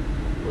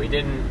 We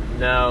didn't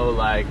know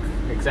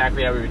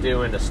exactly how we were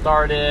doing to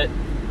start it.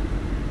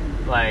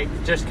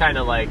 Just kind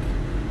of a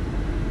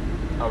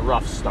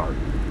rough start.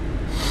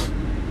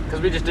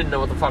 Because we just didn't know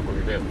what the fuck we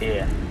were doing.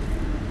 Yeah.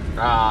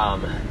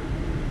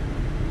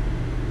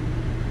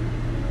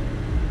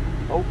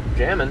 Oh,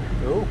 jamming.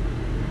 Ooh.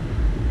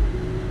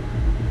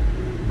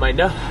 My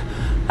nose.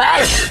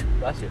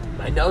 Bless you.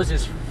 My nose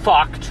is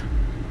fucked.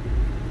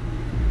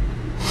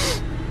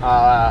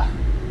 Oh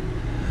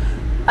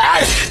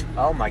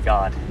my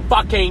god.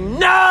 Fucking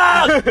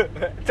no!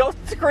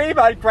 Don't scream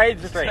on Crane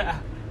Street.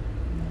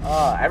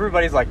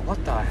 Everybody's like,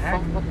 what the heck?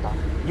 What the?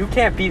 You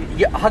can't be.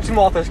 Hudson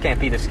Walters can't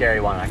be the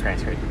scary one on Crane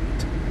Street.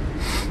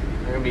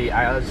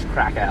 I'll just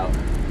crack out.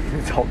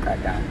 Don't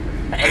crack out.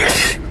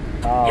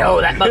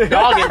 Yo, that bug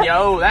dogging,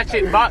 yo. That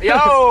shit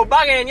yo,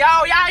 bugging,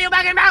 yo, you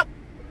bugging out.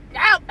 Yo.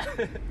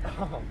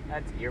 Oh,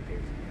 That's ear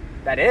piercing.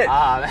 that is.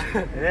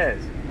 It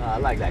is. I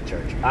like that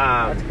church.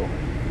 That's cool.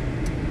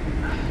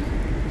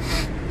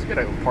 Let's get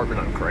an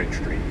apartment on Crane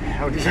Street.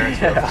 How would your parents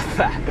feel about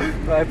that?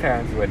 My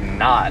parents would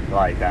not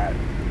like that.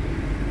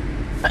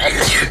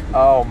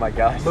 Oh my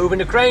gosh. Moving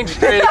to Crane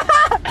Street.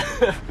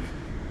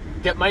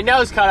 Get my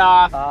nose cut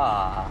off.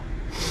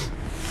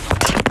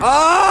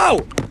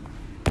 Oh!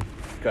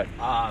 Good.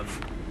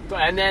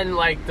 And then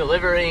like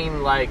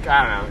delivering, like,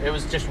 I don't know, it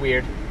was just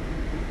weird.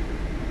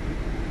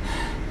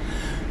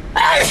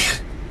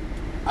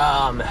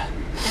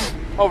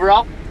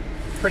 Overall,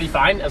 pretty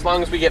fine as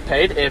long as we get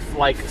paid. If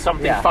like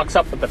something fucks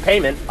up with the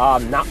payment,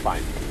 not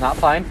fine. Not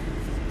fine?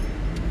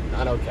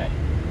 Not okay.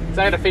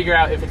 So I got to figure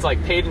out if it's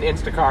like paid in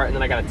Instacart, and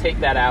then I got to take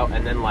that out,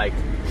 and then like.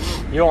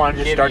 You don't want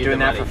to just give start you doing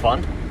the that for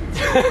fun?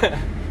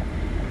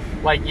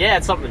 Like, yeah,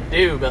 it's something to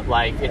do, but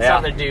like it's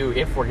something to do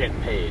if we're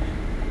getting paid.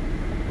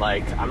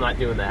 Like, I'm not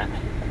doing that.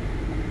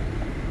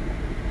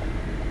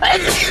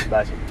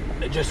 Bless you.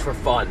 Just for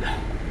fun.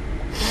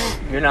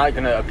 You're not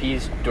gonna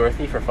appease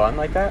Dorothy for fun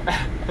like that?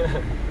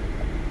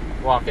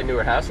 Walk into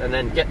her house and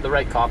then get the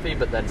right coffee,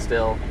 but then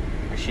still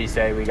Does she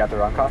say we got the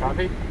wrong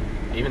coffee?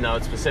 Even though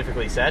it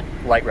specifically said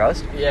Light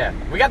roast? Yeah,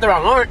 we got the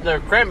wrong the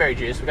cranberry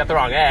juice. We got the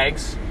wrong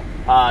eggs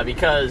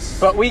because.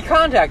 But we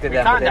contacted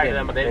them.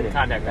 But they didn't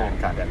contact back.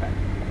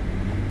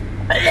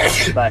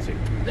 Bless you.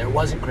 There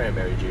wasn't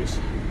cranberry juice.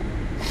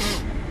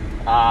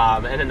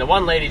 And then the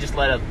one lady just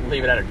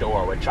leave it at her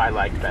door, which I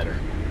liked better.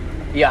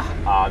 Yeah.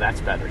 That's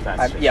better.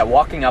 That's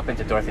walking up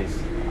into Dorothy's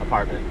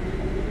apartment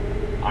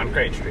on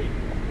Crane Street.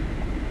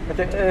 But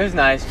it was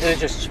nice.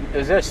 It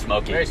was very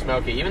smoky. Very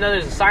smoky. Even though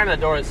there's a sign on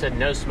the door that said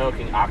no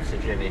smoking,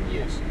 oxygen in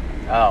use.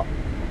 Oh.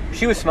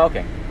 She was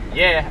smoking.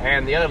 Yeah,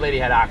 and the other lady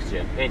had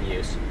oxygen in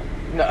use.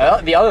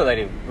 No, the other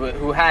lady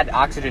who had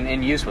oxygen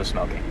in use was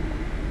smoking.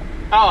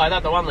 Oh, I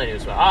thought the one lady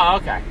was smoking. Oh,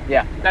 okay.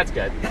 Yeah. That's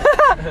good.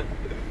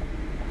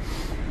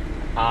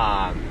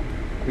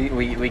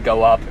 We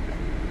go up,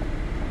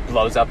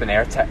 blows up an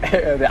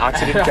the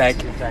oxygen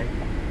tank.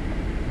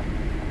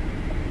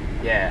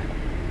 Yeah.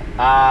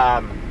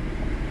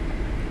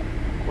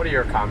 What are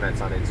your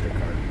comments on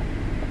Instacart?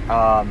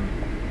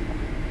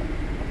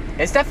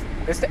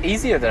 It's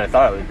easier than I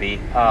thought it would be.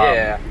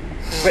 Yeah.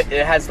 But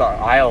it has the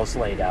aisles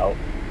laid out.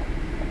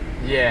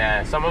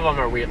 Yeah, some of them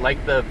are weird.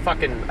 Like the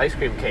fucking ice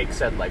cream cake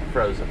said like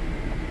frozen.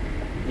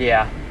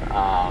 Yeah.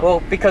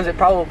 Well, because it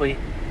probably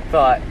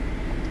thought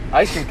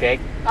ice cream cake.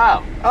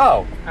 Oh.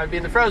 That would be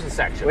in the frozen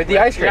section. With the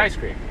ice cream. The ice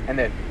cream. And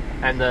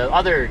the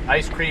other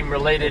ice cream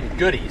related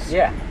goodies.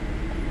 Yeah.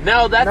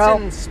 No,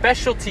 that's in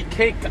specialty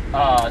cake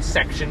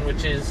section,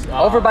 which is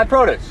over by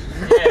produce.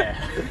 Yeah.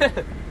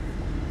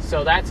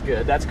 So that's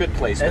good. That's good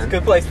placement. That's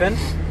good placement.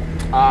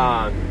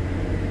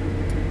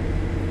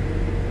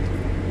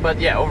 But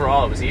yeah,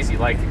 overall it was easy.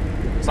 Like,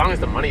 as long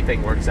as the money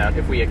thing works out,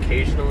 if we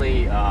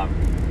occasionally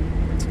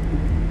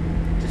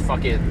just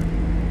fucking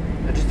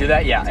just do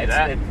that, yeah. It's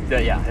and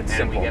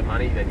simple. We get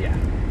money, then yeah.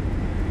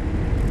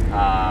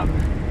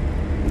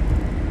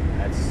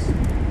 That's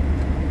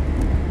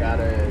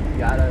gotta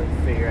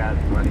figure out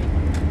money,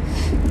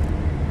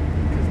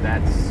 because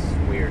that's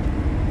weird.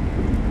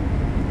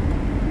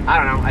 I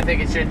don't know. I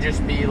think it should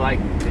just be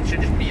like, it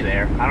should just be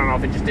there. I don't know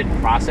if it just didn't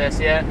process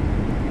yet,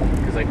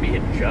 because like we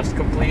had just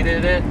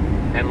completed it,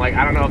 and like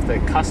I don't know if the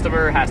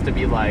customer has to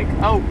be like,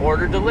 oh,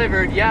 order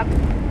delivered, yep,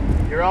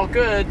 you're all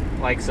good.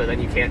 Like, so then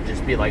you can't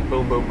just be like,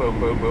 boom, boom, boom,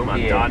 boom, boom,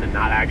 I'm done, and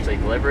not actually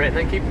deliver it, and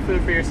then keep the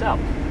food for yourself.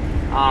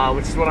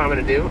 Which is what I'm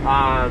gonna do.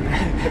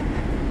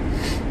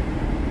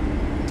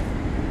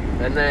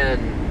 And then,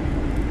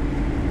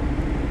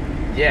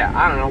 yeah,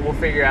 I don't know. We'll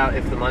figure out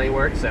if the money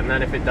works, and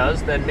then if it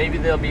does, then maybe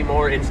there'll be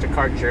more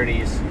Instacart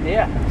journeys.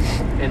 Yeah.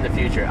 In the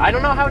future, I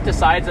don't know how it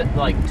decides that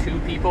like two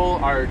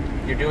people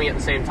you're doing it at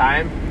the same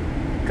time,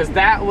 because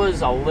that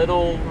was a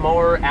little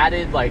more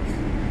added, like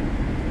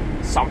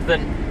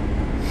something.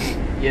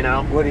 You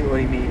know? What do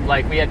you mean?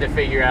 Like, we had to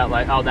figure out,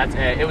 like, oh, that's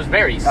it. It was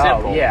very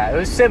simple. Oh, yeah, it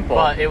was simple.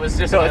 But it was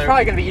just... So it's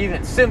probably going to be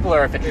even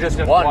simpler if it's just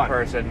one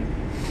person.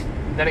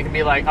 Then it can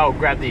be like, oh,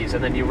 grab these,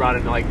 and then you run,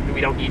 and, like, we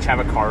don't each have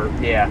a cart.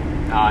 Yeah.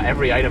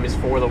 Every item is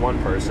for the one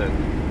person.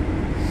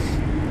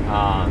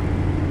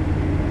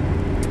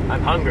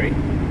 I'm hungry.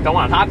 Don't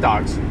want hot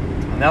dogs.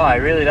 No, I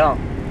really don't.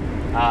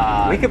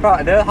 We could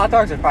probably... The hot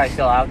dogs are probably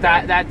still out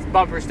there. That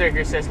bumper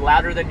sticker says,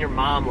 louder than your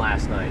mom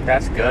last night.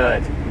 That's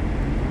good.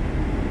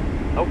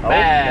 Oh,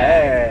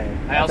 bag. Hey.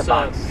 I That's a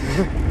also, box.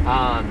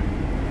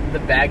 the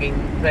bagging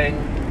thing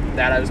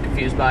that I was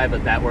confused by,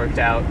 but that worked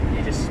out.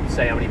 You just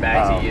say how many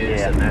bags you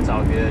use, and that's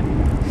all good.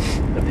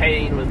 The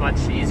paying was much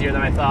easier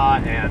than I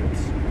thought, and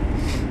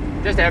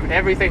just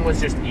everything was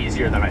just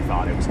easier than I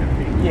thought it was going to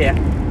be.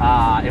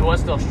 Yeah. It was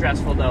still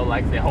stressful though,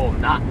 like the whole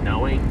not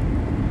knowing.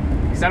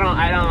 Because I don't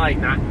like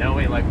not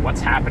knowing like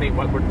what's happening,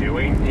 what we're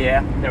doing.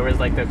 Yeah. There was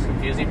like those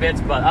confusing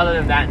bits, but other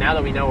than that, now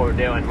that we know what we're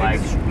doing,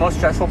 like the most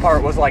stressful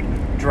part was like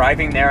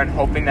driving there and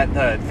hoping that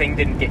the thing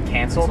didn't get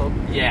canceled.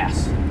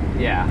 Yes.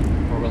 Yeah.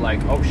 Or we're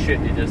like, oh shit,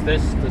 does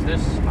this?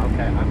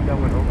 Okay, I'm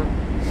going over.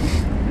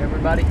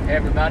 Everybody.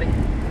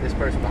 This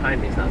person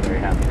behind me is not very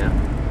happy now.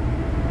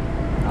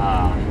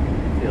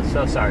 Feel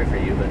so sorry for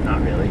you, but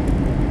not really.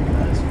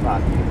 Because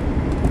fuck you.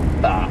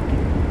 Fuck.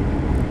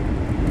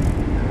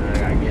 And then I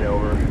gotta get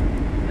over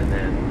and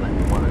then let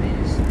one of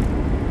these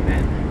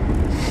men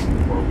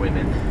or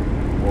women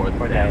or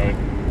them.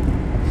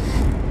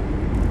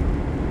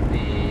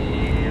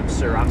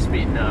 Sir, I'm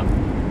speeding up.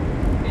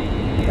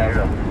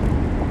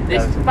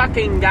 This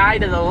fucking guy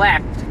to the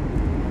left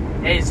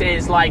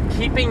is like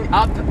keeping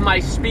up my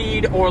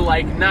speed or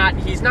like not.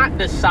 He's not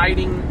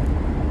deciding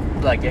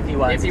Like if he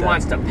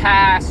wants to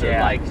pass or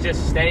like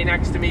just stay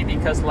next to me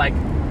because like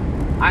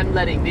I'm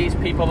letting these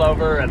people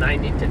over and I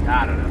need to.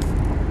 I don't know.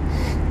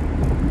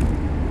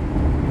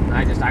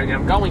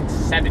 I'm going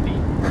 70,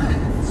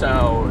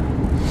 so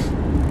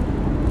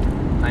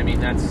I mean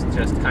that's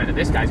just kind of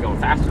this guy's going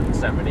faster than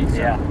 70. So.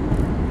 Yeah.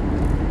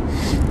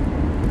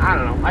 I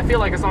don't know. I feel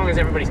like as long as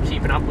everybody's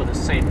keeping up with the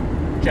same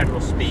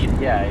general speed.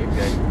 Yeah, you're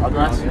good.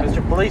 Unless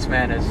Mr.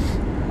 Policeman is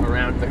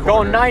around the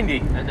corner. Going 90.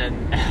 And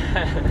then...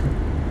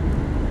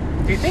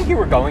 Do you think you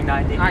were going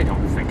 90? I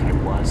don't think I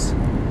was.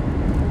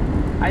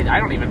 I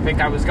don't even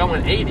think I was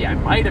going 80. I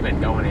might have been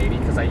going 80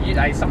 because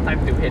I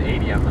sometimes do hit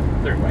 80 on the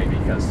throughway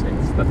because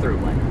it's the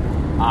throughway.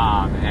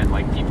 And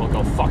like people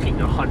go fucking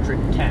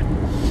 110.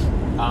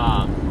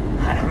 I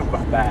don't know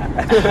about that.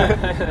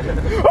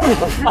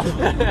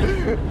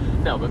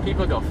 No, but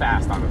people go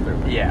fast on the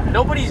throughway. Yeah.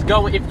 Nobody's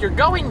going... If you're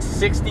going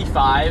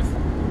 65,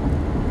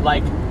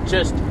 like,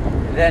 just...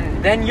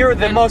 Then you're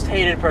the most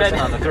hated person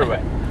on the throughway.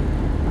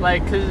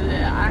 Like, because...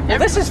 Well,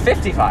 this is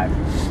 55.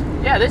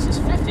 Yeah, this is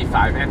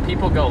 55, and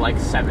people go, like,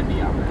 70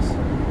 on this.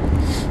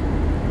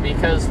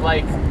 Because,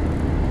 like...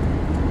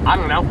 I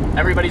don't know.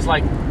 Everybody's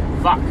like,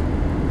 fuck.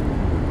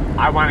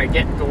 I want to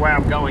get to where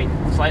I'm going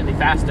slightly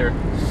faster.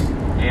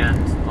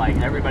 And, like,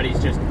 everybody's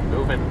just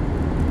moving...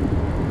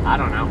 I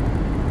don't know.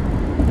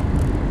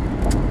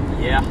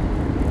 Yeah.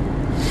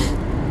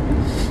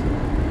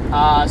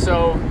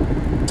 So,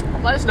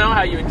 let us know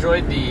how you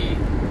enjoyed the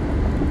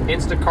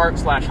Instacart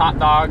 / hot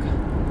dog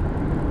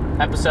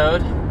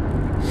episode.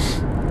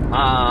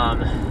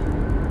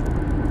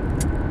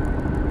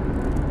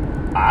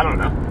 I don't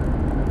know.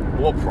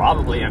 We'll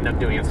probably end up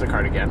doing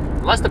Instacart again.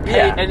 Unless the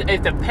and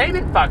if the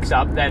payment fucks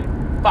up, then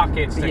fuck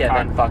Instacart. Yeah,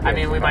 then fuck I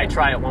mean, we Instacart. might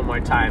try it one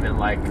more time and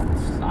like,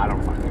 I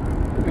don't fucking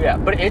know. Yeah,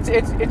 but it's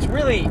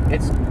really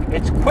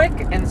it's quick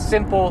and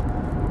simple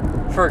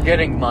for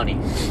getting money.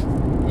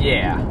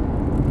 Yeah.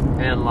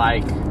 And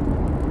like,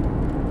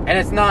 and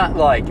it's not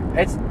like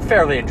it's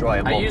fairly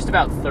enjoyable. I used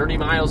about 30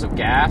 miles of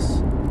gas,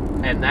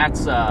 and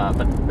that's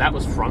but that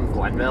was from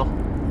Glenville.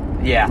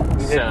 Yeah, we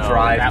So did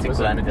drive that to was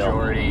Glenville. the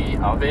majority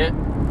of it.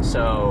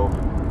 So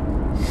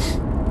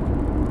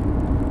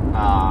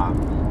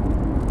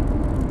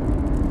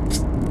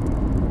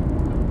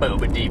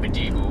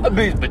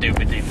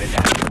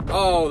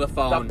Oh, the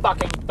phone. the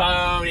fucking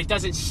phone. It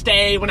doesn't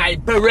stay when I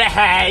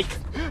brake.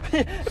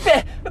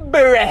 Brake.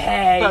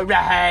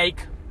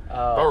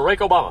 Barack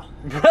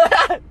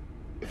Obama.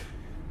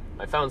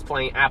 My phone's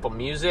playing Apple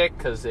Music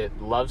because it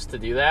loves to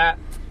do that.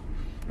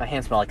 My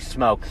hands smell like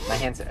smoke. My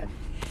hands...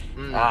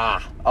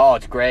 Oh,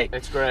 it's great.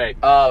 It's great.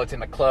 Oh, it's in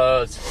my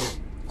clothes.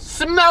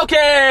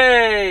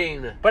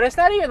 Smoking! But it's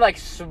not even like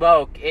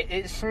smoke.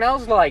 It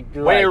smells like...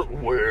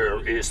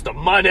 Where is the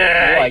money?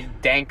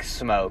 Like dank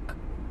smoke.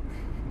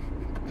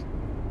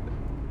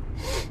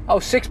 Oh,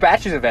 6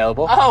 batches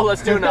available. Oh,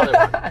 let's do another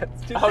one.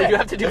 Let's do Oh, that. you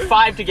have to do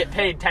 5 to get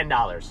paid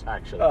 $10,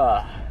 actually.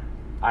 Uh,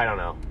 I don't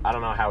know. I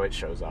don't know how it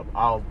shows up.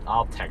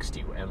 I'll text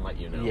you and let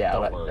you know. Yeah,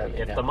 don't let worry. me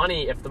If know. the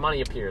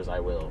money appears, I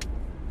will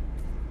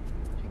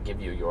give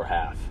you your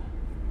half.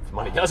 If the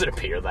money doesn't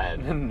appear,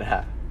 then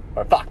nah.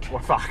 We're fucked.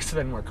 we're fucked.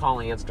 Then we're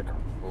calling Instacart.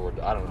 Or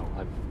I don't know.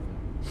 I'm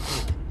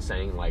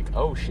saying like,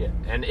 oh shit.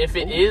 And if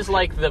it is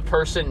like the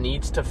person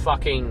needs to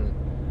fucking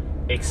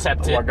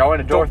accept it, We're going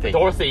to Dorthy.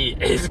 Dorothy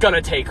is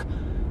gonna take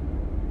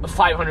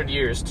 500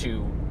 years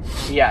to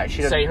Yeah,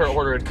 she say her didn't...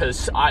 order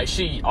because she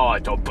She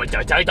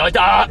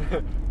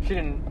didn't...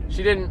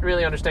 didn't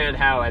really understand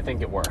how I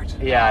think it worked.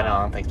 Yeah, no,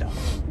 I don't think so.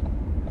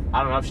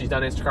 I don't know if she's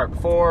done Instacart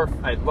before.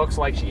 It looks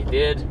like she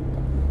did,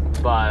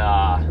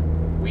 but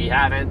we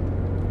haven't.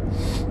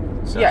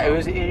 So. Yeah, it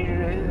was...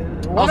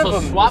 one Also, of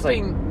them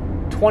swapping... was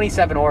like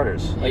 27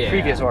 orders, like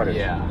previous orders.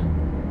 Yeah.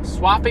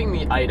 Swapping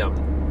the item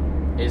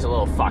is a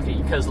little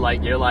fucky because,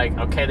 like, you're like,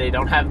 okay, they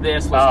don't have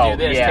this, let's do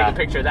this, yeah. take a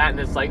picture of that, and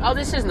it's like, oh,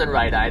 this isn't the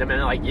right item, and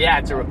they're like, yeah,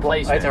 it's a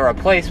replacement. It's a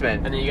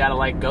replacement. And then you gotta,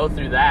 like, go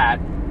through that,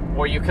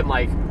 or you can,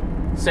 like,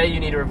 say you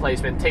need a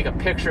replacement, take a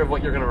picture of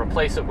what you're gonna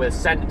replace it with,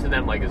 send it to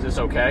them, like, is this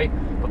okay?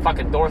 But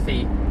fucking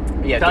Dorthy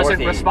doesn't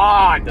Dorthy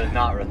respond. Does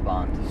not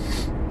respond.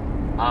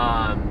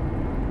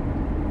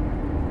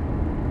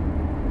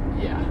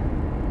 Yeah.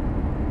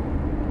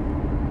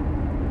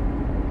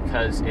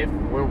 Because if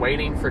we're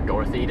waiting for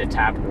Dorthy to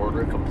tap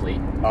order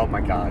complete, Oh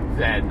my god.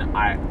 then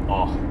I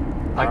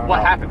what don't know.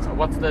 happens?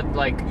 What's the,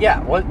 like, Yeah,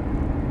 what?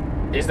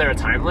 is there a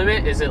time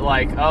limit? Is it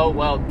like, oh,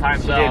 well,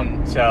 time's She up,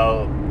 didn't,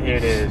 so here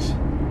it is.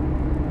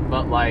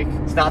 but, like,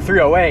 It's not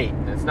 3:08.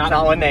 it's It's not,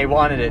 not when they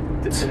wanted it.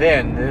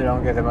 Then they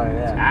don't get the money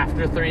then.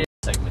 after 3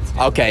 segments.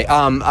 Okay,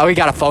 we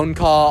got a phone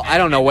call. I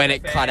don't know when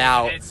it cut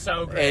out. It's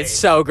so great. It's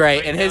so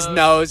great, My and his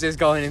nose is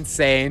going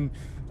insane.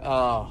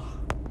 Oh,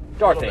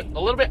 Dorothy. A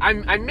little bit.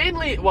 I'm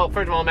mainly, well,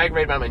 first of all, I'm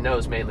aggravated by my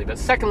nose mainly, but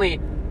secondly,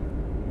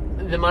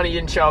 the money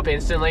didn't show up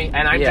instantly,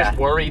 and I'm Yeah. just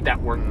worried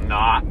that we're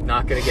not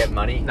Not gonna get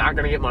money.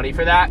 gonna get money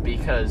for that,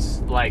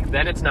 because, like,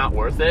 then it's not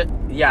worth it.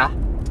 Yeah,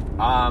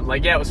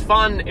 Like, yeah, it was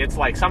fun. It's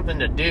like something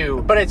to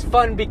do but it's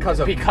fun because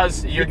you're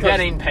because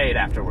getting paid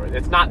afterwards.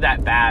 It's not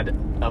that bad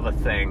of a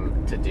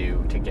thing to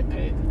do to get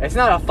paid. It's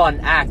not a fun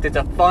act. It's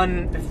a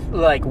fun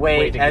way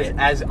Way to get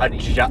as a money.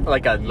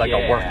 like a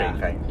Yeah, working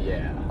thing.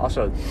 Yeah.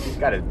 Also, he's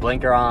got his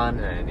blinker on.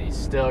 And he's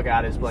still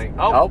got his blink.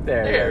 Oh,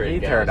 there he he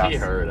goes. heard us. He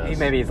heard us.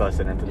 Maybe he's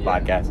listening to the Yeah.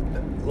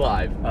 podcast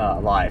Live.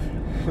 live.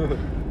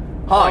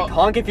 Honk, Oh.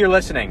 honk if you're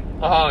listening.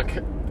 Honk.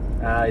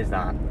 He's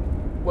not.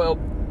 Well,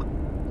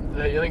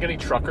 you think any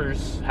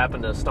truckers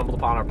happen to stumble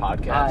upon our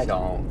podcast? I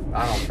don't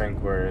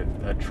think we're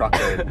a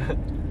trucker.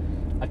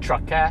 A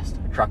truck cast?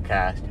 Truck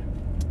cast.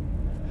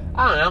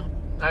 I don't know.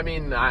 I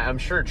mean, I'm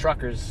sure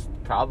truckers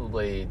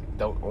probably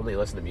don't only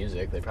listen to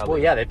music. They probably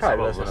Well, yeah, they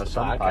probably some of them listen to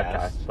some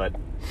podcasts, but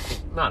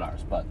not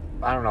ours. But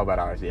I don't know about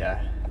ours. Yeah.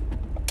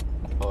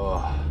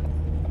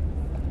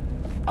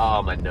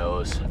 oh, my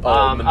nose.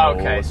 Oh, my nose.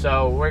 Okay,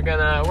 so we're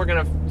gonna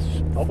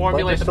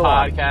formulate the still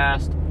on.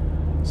 podcast,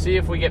 see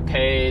if we get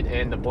paid,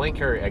 and the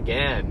blinker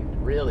again.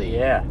 Really?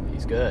 Yeah.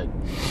 He's good.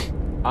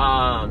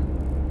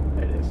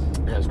 It is.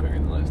 That was quicker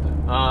than last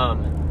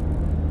time.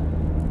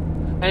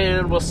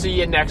 And we'll see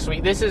you next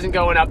week. This isn't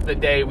going up the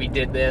day we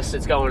did this.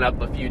 It's going up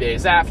a few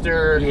days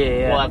after.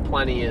 Yeah. We'll have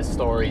plenty of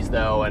stories,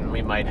 though, and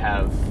we might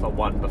have a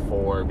one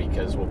before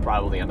because we'll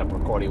probably end up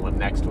recording one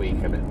next week.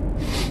 And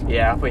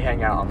Yeah, if we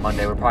hang out on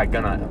Monday, we're probably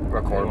gonna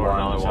record or one.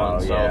 another So, one.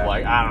 So, yeah.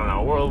 like, I don't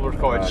know. We'll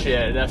record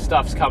shit. That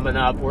stuff's coming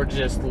up. We're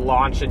just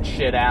launching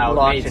shit out.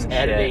 Launching Nate's shit.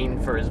 editing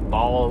for his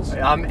balls.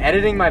 I'm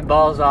editing my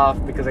balls off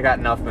because I got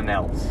nothing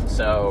else.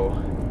 So,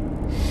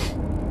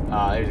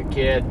 there's a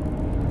kid.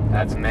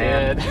 That's a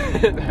man.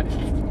 Kid.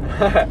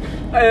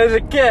 There's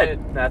a kid.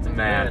 That's a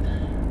man.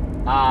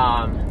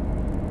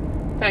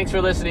 Thanks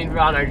for listening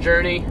on our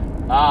journey.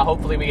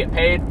 Hopefully we get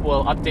paid.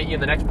 We'll update you in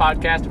the next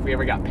podcast if we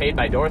ever got paid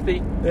by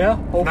Dorothy. Yeah, If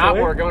hopefully. not,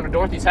 we're going to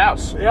Dorothy's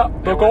house. Yeah,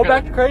 And we'll go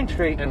back to Crane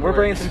Street, and we're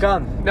bringing some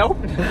guns. Nope.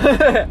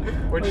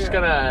 We're just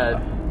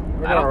gonna.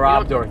 We're gonna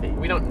rob Dorothy.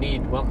 We don't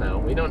need. Well, no,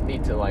 we don't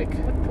need to, like.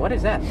 What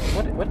is that?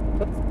 What?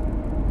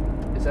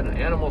 Is that an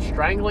animal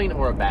strangling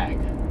or a bag?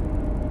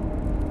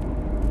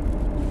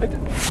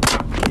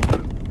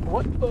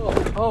 What?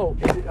 Oh,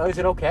 is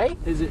it okay?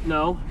 Is it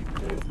no?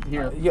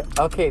 Here. Yeah.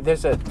 Okay.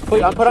 There's a.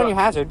 Put on your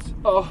hazards.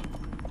 Oh.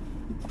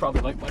 It's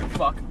probably like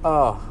fuck.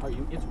 Oh. Are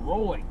you? It's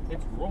rolling.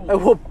 It's rolling.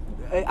 Well,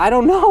 I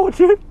don't know,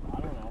 dude.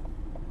 I don't know.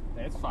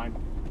 It's fine.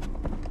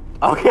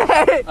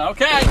 Okay.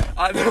 Okay.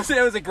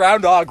 It was a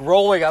groundhog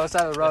rolling on the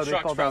side of the road. The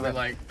truck's probably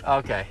like.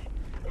 Okay.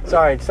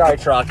 Sorry,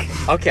 truck.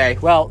 Okay,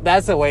 well,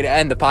 that's the way to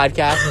end the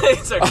podcast.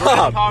 It's a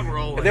groundhog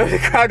rolling. There was a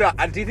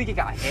groundhog. Do you think he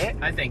got hit?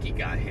 I think he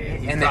got hit.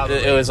 And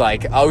it was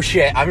like, oh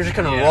shit, I'm just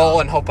gonna roll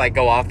and hope I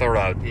go off the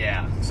road.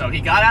 Yeah. So he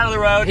got out of the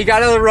road. He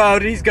got out of the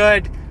road. He's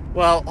good.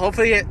 Well,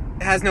 hopefully it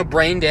has no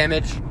brain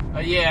damage.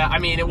 Yeah, I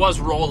mean, it was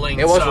rolling.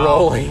 It was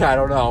rolling. I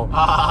don't know.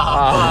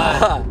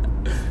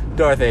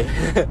 Dorothy.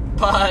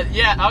 But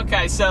yeah,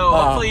 okay. So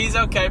hopefully he's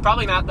okay.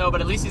 Probably not though,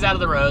 but at least he's out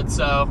of the road.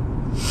 So.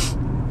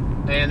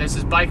 And this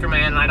is Biker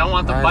Man, and I don't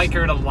want the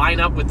biker to line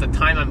up with the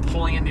time I'm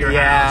pulling into your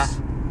house.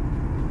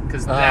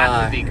 Because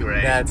that would be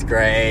great. That's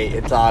great.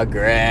 It's all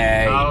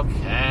great.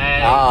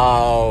 Okay.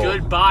 Oh.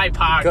 Goodbye,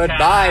 podcast.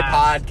 Goodbye,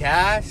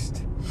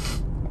 podcast.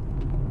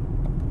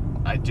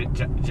 I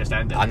just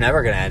ended. I'm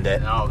never going to end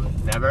it. No,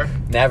 never?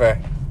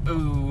 Never.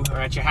 Ooh, we're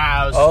at your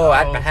house. Oh,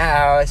 at my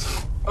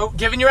house. Oh,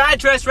 giving your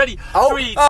address. Ready? Oh, 3,